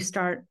when you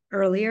start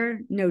earlier,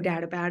 no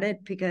doubt about it,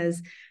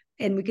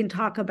 and we can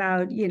talk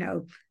about,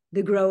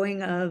 the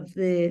growing of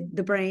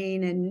the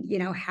brain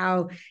and,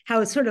 how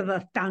it's sort of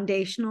a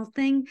foundational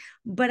thing.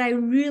 But I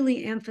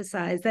really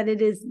emphasize that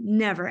it is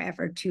never,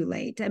 ever too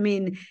late. I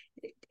mean,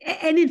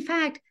 and in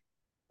fact,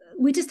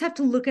 we just have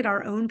to look at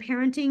our own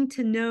parenting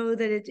to know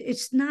that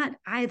it's not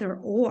either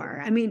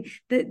or. I mean,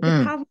 the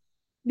problem,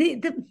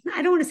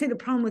 I don't want to say the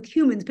problem with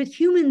humans, but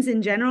humans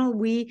in general,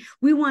 we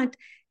want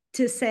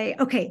to say,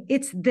 okay,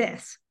 it's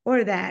this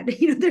or that.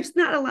 There's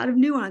not a lot of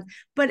nuance.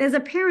 But as a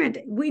parent,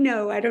 we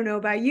know, I don't know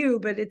about you,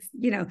 but it's,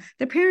 the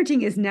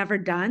parenting is never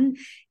done.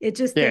 It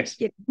just, yes.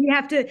 we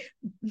have to,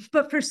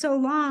 but for so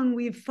long,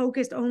 we've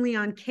focused only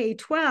on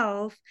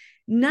K-12,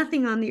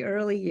 nothing on the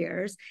early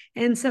years.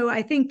 And so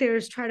I think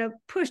there's try to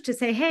push to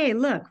say, hey,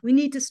 look, we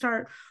need to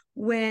start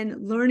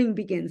when learning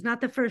begins,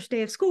 not the first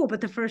day of school,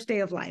 but the first day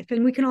of life.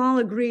 And we can all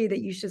agree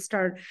that you should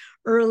start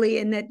early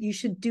and that you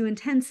should do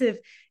intensive,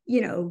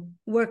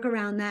 work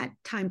around that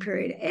time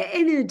period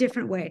and in a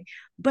different way.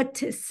 But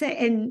to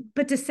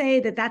say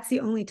that that's the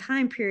only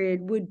time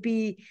period would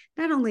be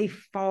not only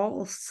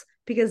false,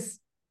 because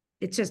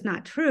it's just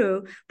not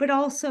true, but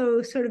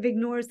also sort of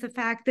ignores the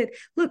fact that,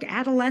 look,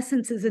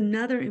 adolescence is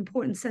another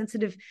important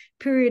sensitive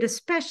period,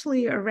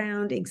 especially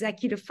around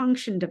executive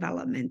function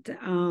development.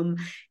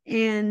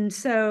 And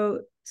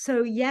so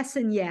yes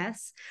and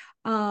yes.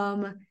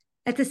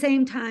 At the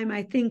same time,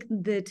 I think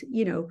that,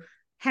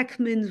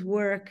 Heckman's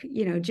work,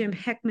 Jim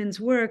Heckman's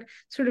work,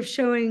 sort of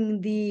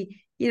showing the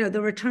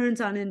returns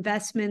on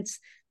investments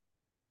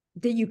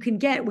that you can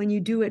get when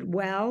you do it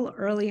well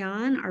early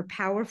on are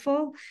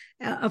powerful.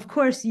 Of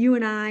course, you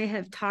and I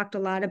have talked a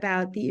lot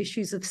about the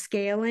issues of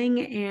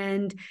scaling,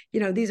 and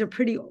these are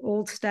pretty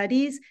old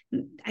studies.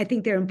 I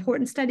think they're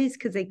important studies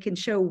because they can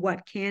show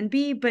what can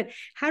be, but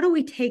how do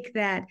we take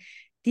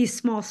these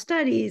small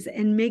studies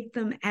and make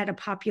them at a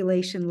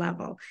population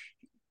level,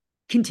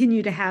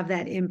 continue to have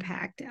that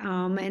impact,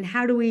 and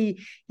how do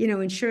we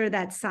ensure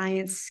that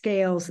science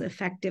scales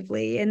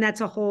effectively? And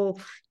that's a whole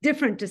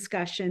different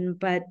discussion,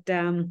 but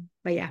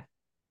yeah.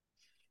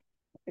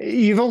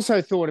 You've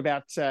also thought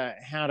about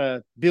how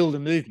to build a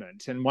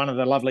movement, and one of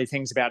the lovely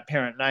things about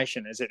Parent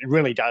Nation is it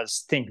really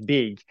does think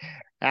big.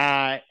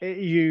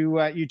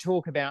 You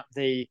talk about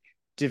the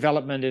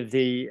development of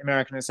the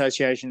American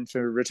Association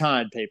for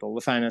Retired People, the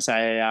famous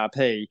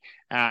AARP,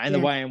 and the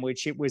way in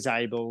which it was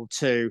able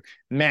to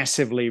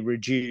massively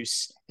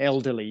reduce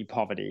elderly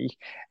poverty.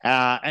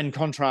 And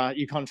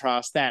you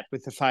contrast that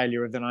with the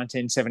failure of the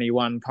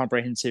 1971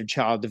 Comprehensive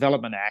Child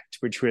Development Act,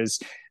 which was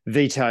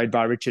vetoed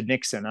by Richard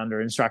Nixon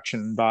under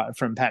instruction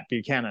from Pat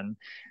Buchanan.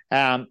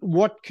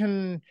 What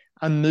can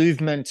a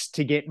movement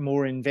to get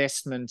more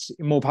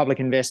public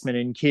investment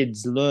in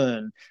kids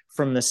learn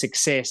from the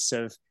success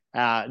of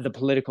the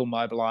political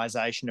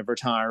mobilization of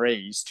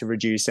retirees to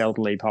reduce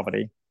elderly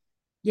poverty?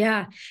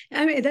 Yeah,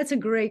 I mean, that's a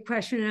great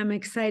question, and I'm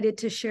excited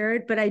to share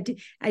it. But I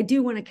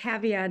do want to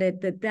caveat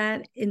it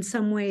that in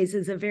some ways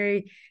is a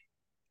very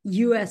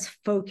U.S.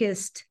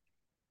 focused,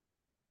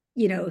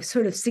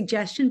 sort of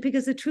suggestion,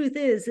 because the truth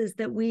is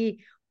that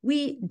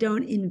we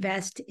don't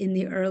invest in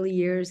the early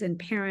years and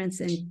parents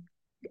and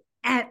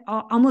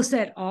almost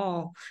at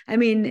all. I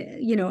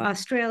mean,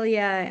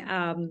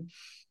 Australia,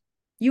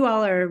 you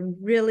all are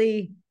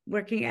really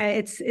working.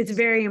 It's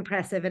very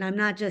impressive, and I'm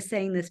not just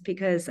saying this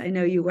because I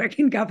know you work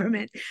in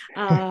government.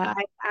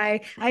 I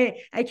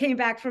came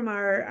back from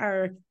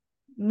our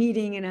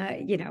meeting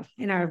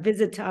in our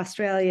visit to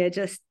Australia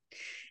just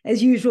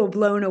as usual,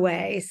 blown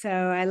away. So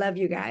I love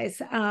you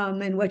guys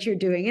and what you're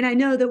doing. And I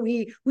know that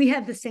we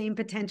have the same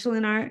potential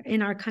in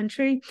our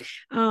country.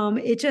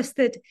 It's just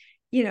that,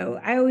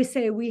 I always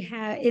say we've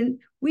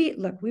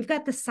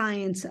got the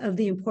science of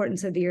the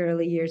importance of the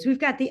early years. We've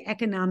got the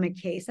economic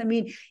case. I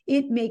mean,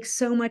 it makes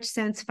so much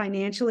sense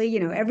financially.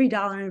 Every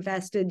dollar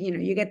invested,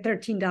 you get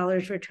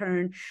 $13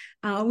 return.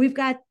 We've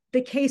got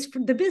the case for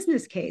the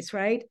business case,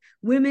 right?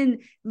 Women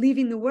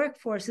leaving the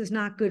workforce is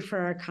not good for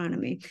our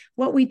economy.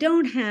 What we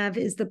don't have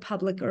is the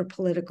public or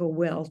political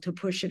will to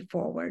push it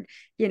forward.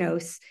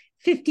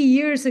 50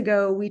 years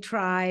ago, we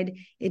tried,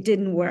 it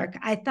didn't work.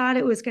 I thought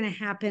it was going to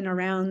happen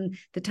around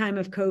the time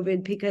of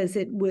COVID because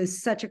it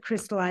was such a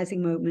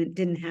crystallizing moment,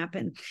 didn't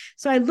happen.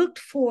 So I looked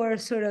for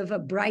sort of a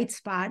bright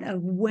spot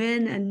of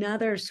when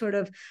another sort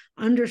of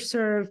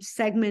underserved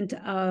segment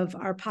of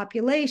our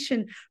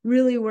population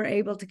really were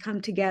able to come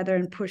together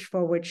and push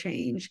forward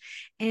change.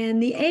 And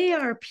the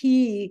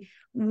AARP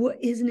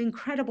is an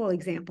incredible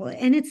example.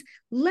 And it's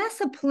less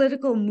a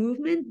political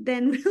movement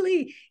than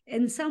really,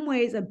 in some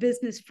ways, a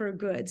business for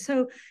good.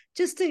 So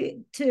just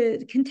to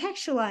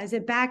contextualize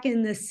it, back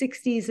in the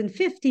 60s and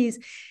 50s,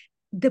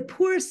 the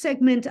poor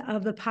segment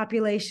of the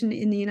population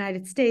in the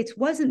United States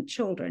wasn't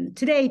children.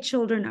 Today,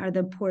 children are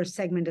the poor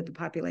segment of the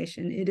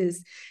population. It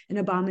is an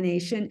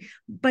abomination.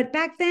 But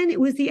back then, it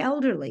was the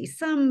elderly.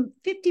 Some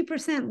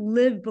 50%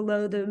 lived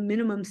below the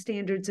minimum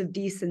standards of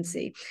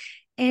decency.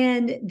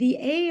 And the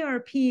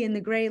AARP and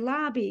the Gray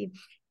Lobby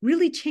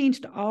really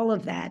changed all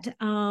of that.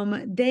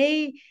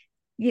 They,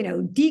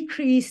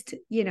 decreased,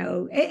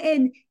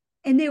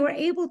 and they were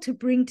able to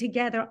bring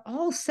together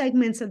all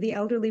segments of the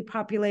elderly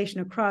population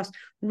across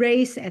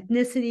race,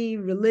 ethnicity,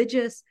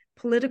 religious,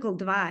 political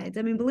divides.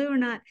 I mean, believe it or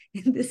not,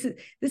 this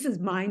is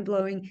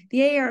mind-blowing. The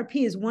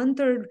AARP is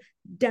 1/3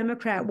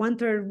 Democrat,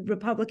 1/3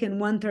 Republican,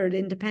 1/3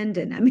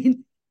 independent. I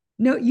mean,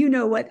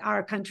 no, what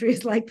our country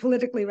is like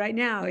politically right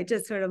now. It's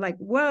just sort of like,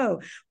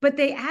 whoa. But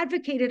they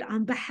advocated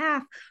on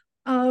behalf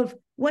of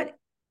what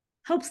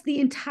helps the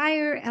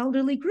entire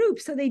elderly group.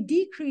 So they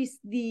decreased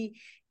the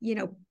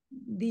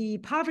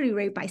poverty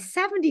rate by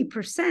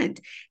 70%.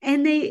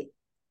 And they,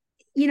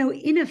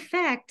 in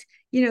effect,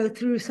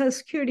 through Social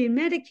Security and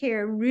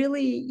Medicare,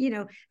 really,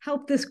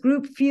 help this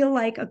group feel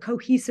like a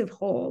cohesive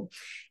whole.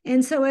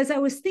 And so as I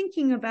was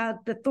thinking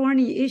about the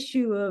thorny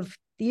issue of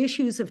the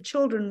issues of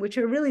children, which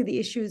are really the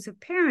issues of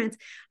parents,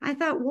 I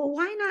thought, well,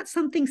 why not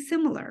something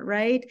similar,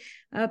 right?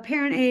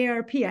 Parent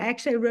AARP. I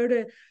actually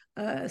wrote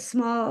a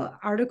small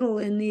article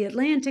in the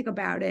Atlantic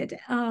about it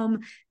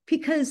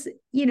because,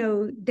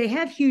 they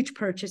have huge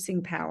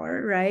purchasing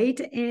power, right?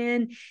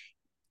 And,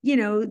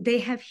 they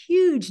have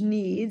huge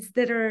needs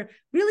that are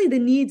really the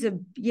needs of,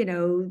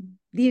 the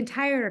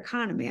entire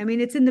economy. I mean,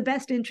 it's in the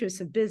best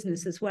interest of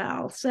business as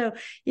well. So,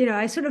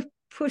 I sort of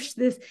pushed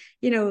this,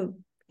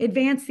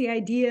 advance the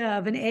idea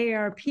of an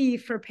AARP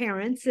for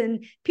parents,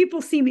 and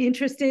people seem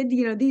interested.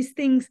 These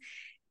things,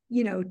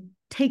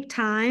 take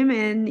time,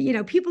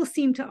 and people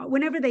seem to,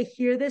 whenever they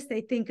hear this,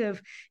 they think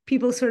of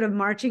people sort of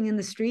marching in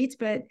the streets,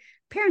 but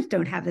parents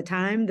don't have the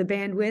time, the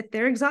bandwidth,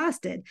 they're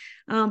exhausted.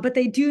 But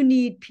they do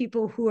need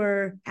people who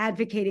are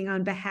advocating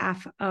on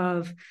behalf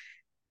of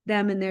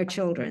them and their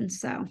children.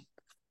 So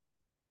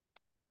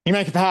you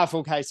make a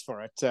powerful case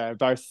for it,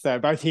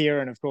 both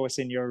here and, of course,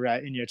 in your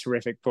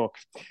terrific book.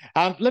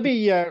 Let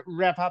me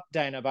wrap up,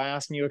 Dana, by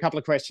asking you a couple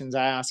of questions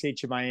I ask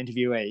each of my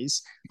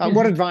interviewees.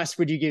 What advice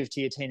would you give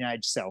to your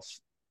teenage self?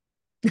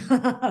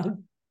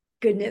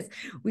 Goodness,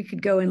 we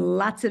could go in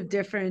lots of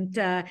different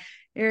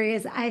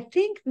areas. I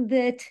think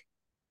that,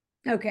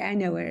 okay, I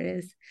know where it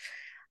is.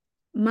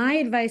 My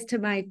advice to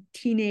my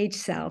teenage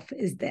self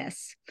is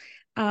this.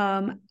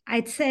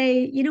 I'd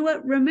say,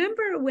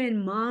 remember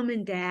when mom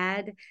and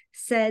dad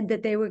said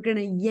that they were going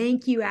to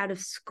yank you out of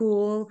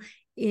school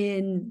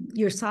in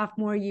your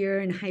sophomore year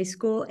in high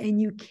school,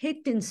 and you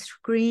kicked and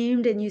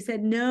screamed and you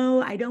said,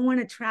 no, I don't want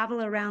to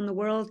travel around the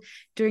world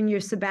during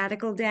your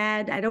sabbatical,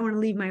 Dad. I don't want to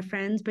leave my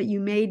friends, but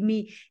you made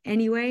me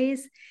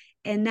anyways.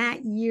 And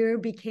that year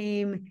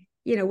became,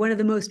 one of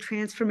the most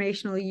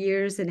transformational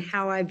years in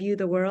how I view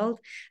the world.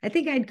 I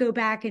think I'd go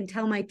back and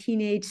tell my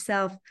teenage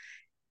self,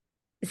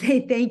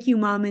 say thank you,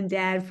 mom and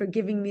dad, for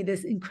giving me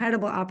this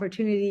incredible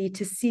opportunity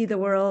to see the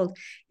world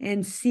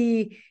and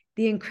see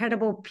the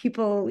incredible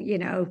people,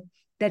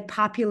 that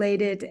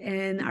populate it,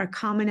 and our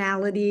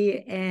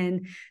commonality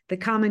and the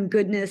common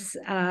goodness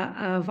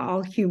of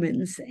all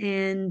humans.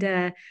 And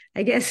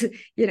I guess,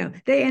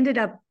 they ended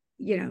up,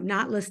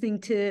 not listening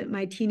to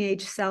my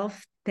teenage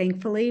self,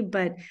 thankfully,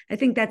 but I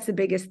think that's the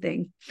biggest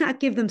thing. Not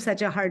give them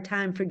such a hard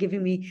time for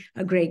giving me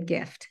a great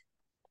gift.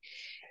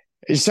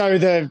 So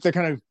the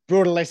kind of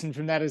broader lesson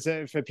from that is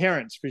for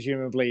parents,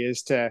 presumably,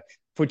 is to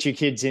put your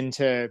kids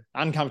into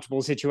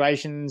uncomfortable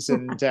situations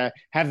and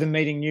have them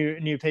meeting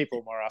new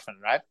people more often,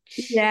 right?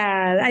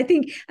 Yeah, I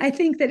think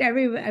that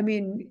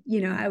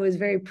I was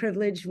very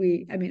privileged.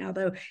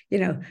 Although,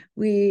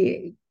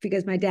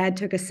 because my dad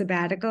took a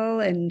sabbatical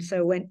and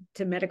so went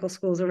to medical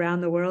schools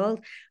around the world,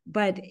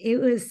 but it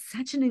was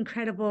such an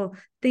incredible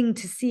thing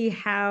to see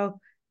how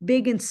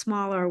big and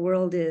small our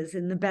world is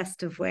in the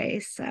best of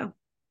ways.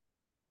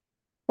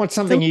 What's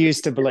something So you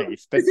used to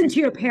believe, but listen to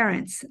your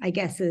parents, I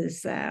guess,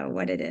 is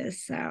what it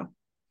is. So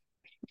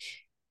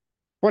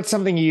what's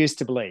something you used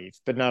to believe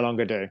but no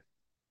longer do?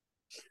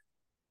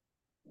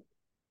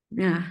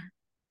 yeah.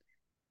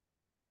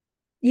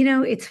 You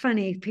know, it's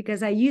funny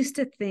because I used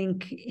to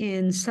think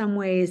in some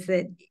ways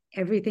that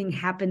everything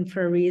happened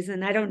for a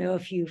reason. I don't know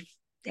if you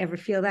ever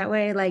feel that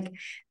way, like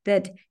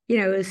that,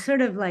 it's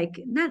sort of like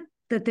not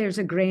that there's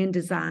a grand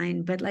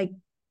design, but like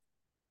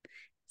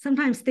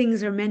sometimes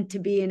things are meant to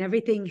be and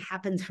everything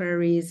happens for a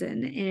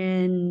reason.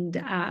 And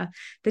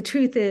the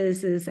truth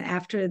is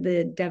after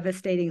the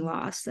devastating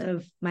loss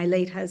of my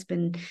late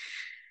husband,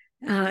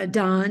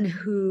 Don,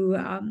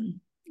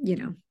 you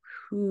know,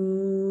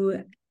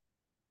 who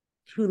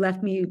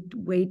left me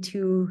way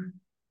too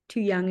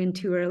young and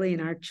too early,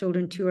 and our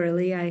children too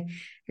early, I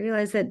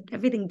realized that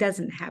everything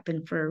doesn't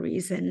happen for a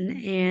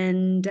reason.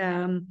 And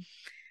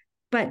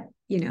but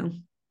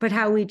but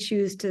how we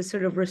choose to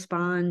sort of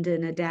respond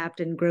and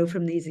adapt and grow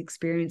from these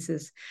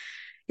experiences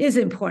is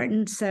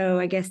important. So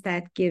I guess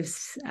that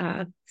gives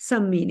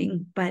some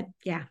meaning. But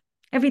yeah,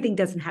 everything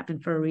doesn't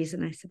happen for a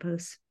reason, I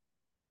suppose.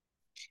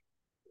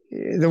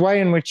 The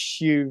way in which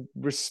you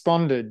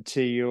responded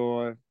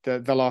to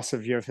the loss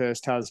of your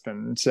first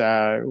husband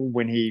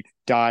when he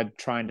died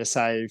trying to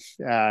save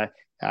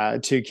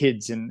two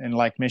kids in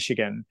Lake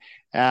Michigan.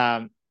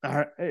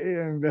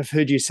 I've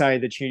heard you say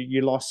that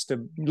you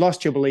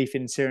lost your belief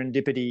in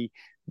serendipity,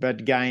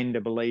 but gained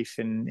a belief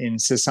in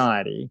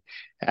society.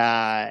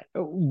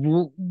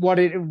 What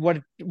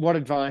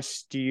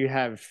advice do you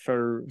have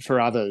for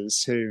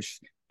others who've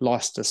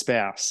lost a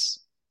spouse?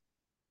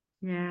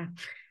 Yeah,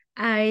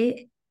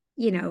 I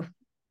you know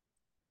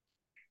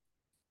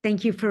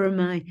thank you for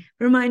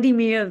reminding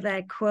me of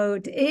that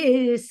quote. It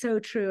is so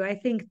true. I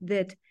think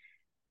that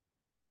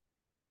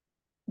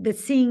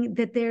seeing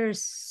that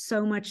there's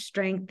so much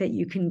strength that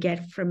you can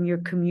get from your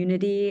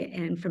community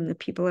and from the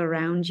people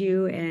around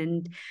you.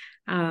 And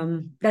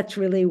that's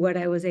really what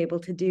I was able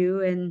to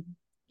do. And,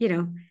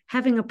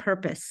 having a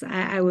purpose.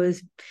 I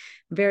was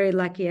very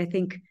lucky, I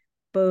think,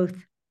 both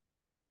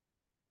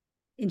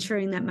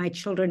ensuring that my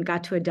children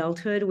got to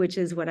adulthood, which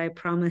is what I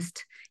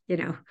promised,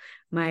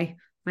 my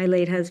my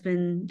late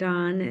husband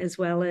Don, as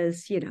well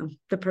as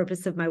the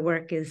purpose of my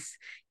work is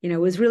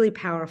was really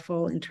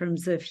powerful in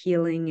terms of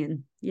healing.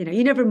 And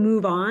you never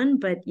move on,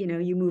 but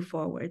you move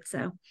forward.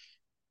 So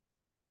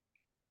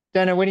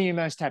Dana, when are you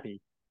most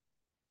happy?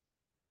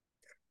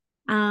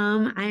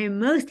 I am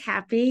most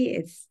happy.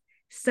 It's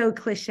so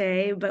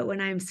cliche, but when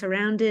I'm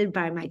surrounded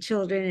by my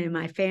children and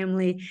my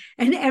family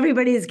and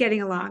everybody is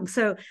getting along.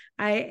 So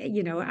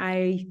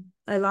I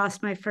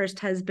lost my first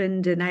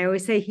husband, and I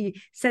always say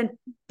he sent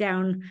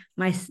down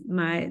my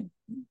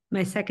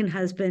second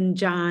husband,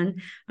 John,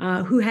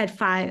 who has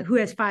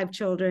 5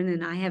 children,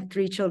 and I have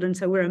 3 children.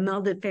 So we're a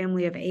melded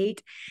family of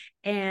 8.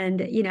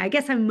 And I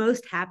guess I'm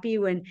most happy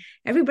when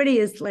everybody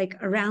is like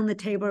around the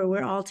table,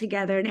 we're all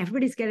together and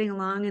everybody's getting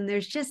along, and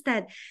there's just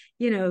that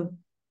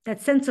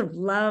sense of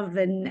love.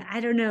 And I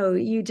don't know,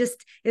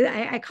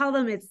 I call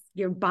them, it's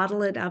your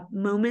bottle it up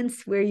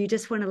moments where you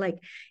just want to like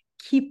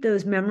keep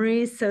those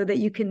memories so that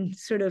you can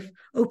sort of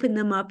open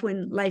them up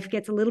when life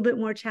gets a little bit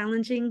more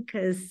challenging,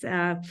 because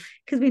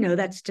we know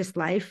that's just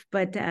life.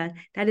 But that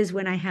is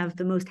when I have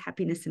the most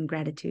happiness and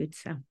gratitude.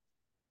 So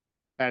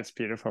That's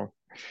beautiful.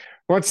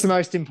 What's the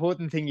most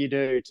important thing you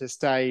do to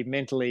stay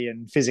mentally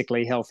and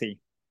physically healthy?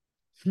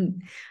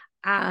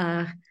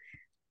 uh,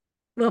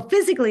 well,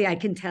 physically, I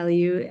can tell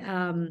you,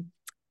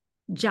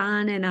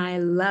 John and I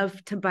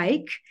love to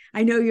bike.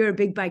 I know you're a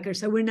big biker,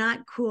 so we're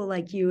not cool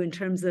like you in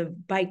terms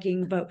of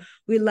biking, but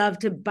we love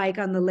to bike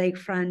on the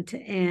lakefront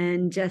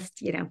and just,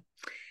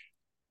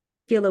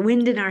 feel the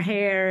wind in our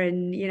hair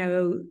and,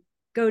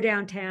 go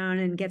downtown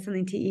and get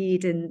something to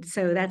eat. And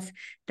so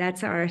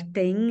that's our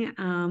thing.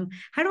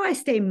 How do I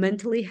stay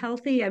mentally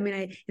healthy? I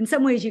mean, in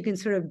some ways you can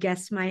sort of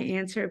guess my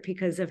answer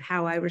because of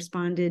how I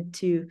responded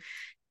to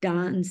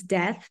Don's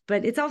death,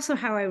 but it's also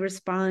how I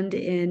respond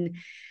in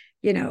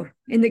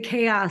the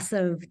chaos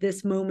of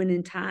this moment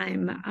in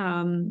time.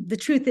 The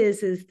truth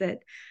is that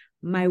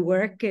my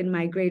work and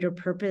my greater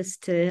purpose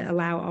to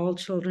allow all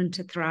children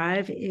to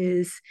thrive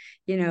is,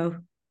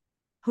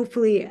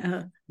 hopefully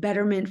a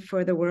betterment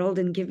for the world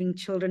and giving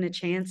children a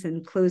chance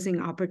and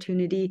closing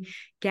opportunity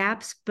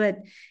gaps. But,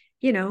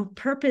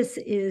 purpose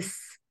is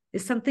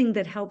something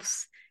that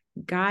helps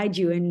guide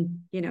you and,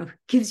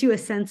 gives you a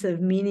sense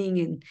of meaning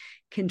and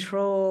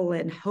control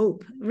and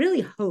hope,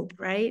 really hope,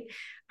 right?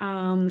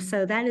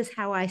 So that is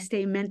how I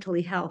stay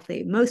mentally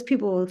healthy. Most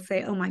people will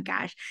say, oh my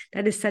gosh,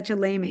 that is such a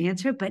lame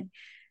answer, but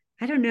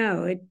I don't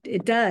know,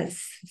 it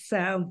does.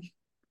 So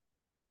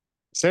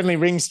Certainly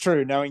rings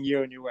true, knowing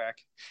you and your work.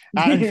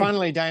 And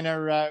finally,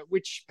 Dana,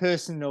 which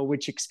person or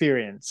which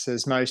experience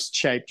has most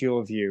shaped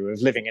your view of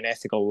living an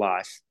ethical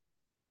life?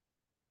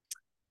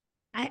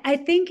 I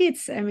think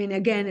I mean,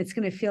 again, it's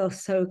going to feel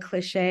so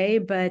cliche,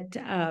 but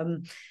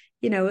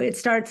it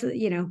starts,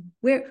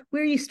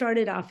 where you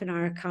started off in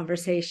our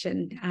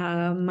conversation.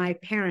 My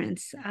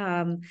parents,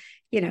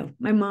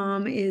 my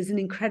mom is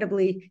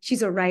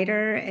she's a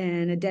writer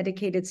and a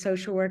dedicated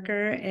social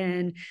worker.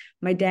 And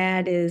my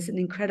dad is an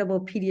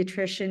incredible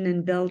pediatrician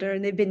and builder.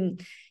 And they've been,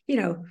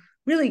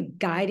 really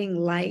guiding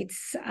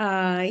lights,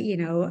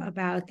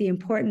 about the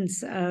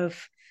importance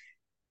of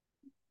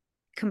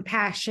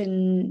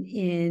compassion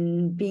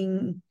in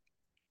being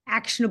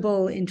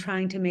actionable in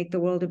trying to make the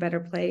world a better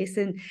place.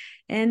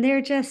 And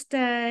they're just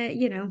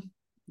they're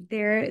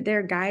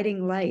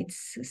guiding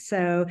lights.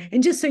 So,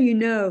 and just so you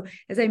know,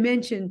 as I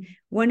mentioned,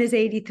 one is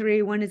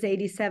 83, one is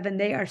 87.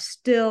 They are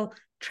still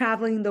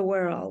traveling the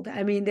world.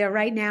 I mean, they're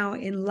right now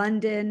in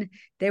London.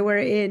 They were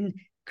in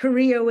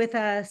Korea with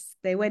us.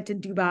 They went to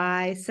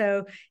Dubai.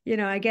 So,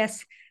 I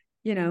guess,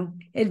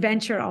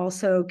 adventure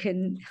also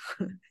can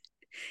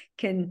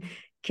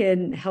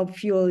can help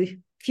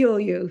fuel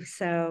you.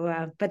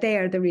 So, but they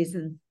are the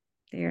reason.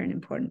 They are an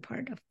important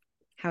part of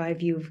how I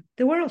view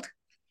the world.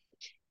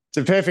 It's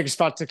a perfect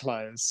spot to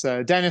close.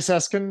 Dana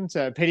Suskind,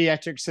 a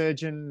pediatric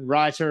surgeon,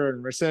 writer,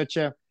 and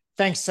researcher,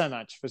 thanks so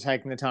much for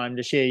taking the time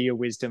to share your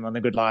wisdom on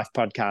the Good Life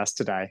podcast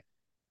today.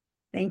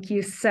 Thank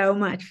you so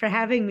much for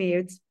having me.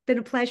 It's been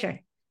a pleasure.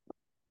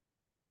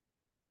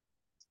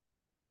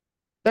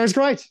 That was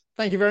great.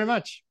 Thank you very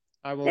much.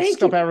 I will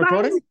stop our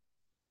recording.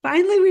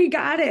 Finally, we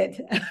got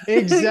it.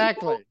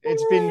 Exactly.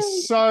 It's been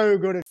so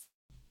good.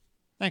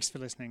 Thanks for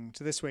listening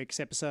to this week's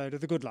episode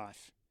of The Good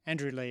Life.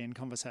 Andrew Lee in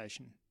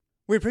conversation.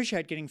 We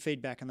appreciate getting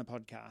feedback on the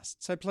podcast,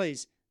 so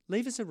please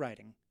leave us a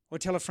rating or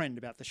tell a friend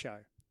about the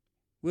show.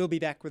 We'll be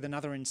back with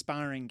another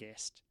inspiring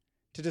guest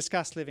to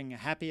discuss living a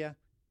happier,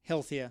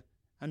 healthier,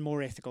 and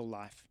more ethical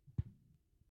life.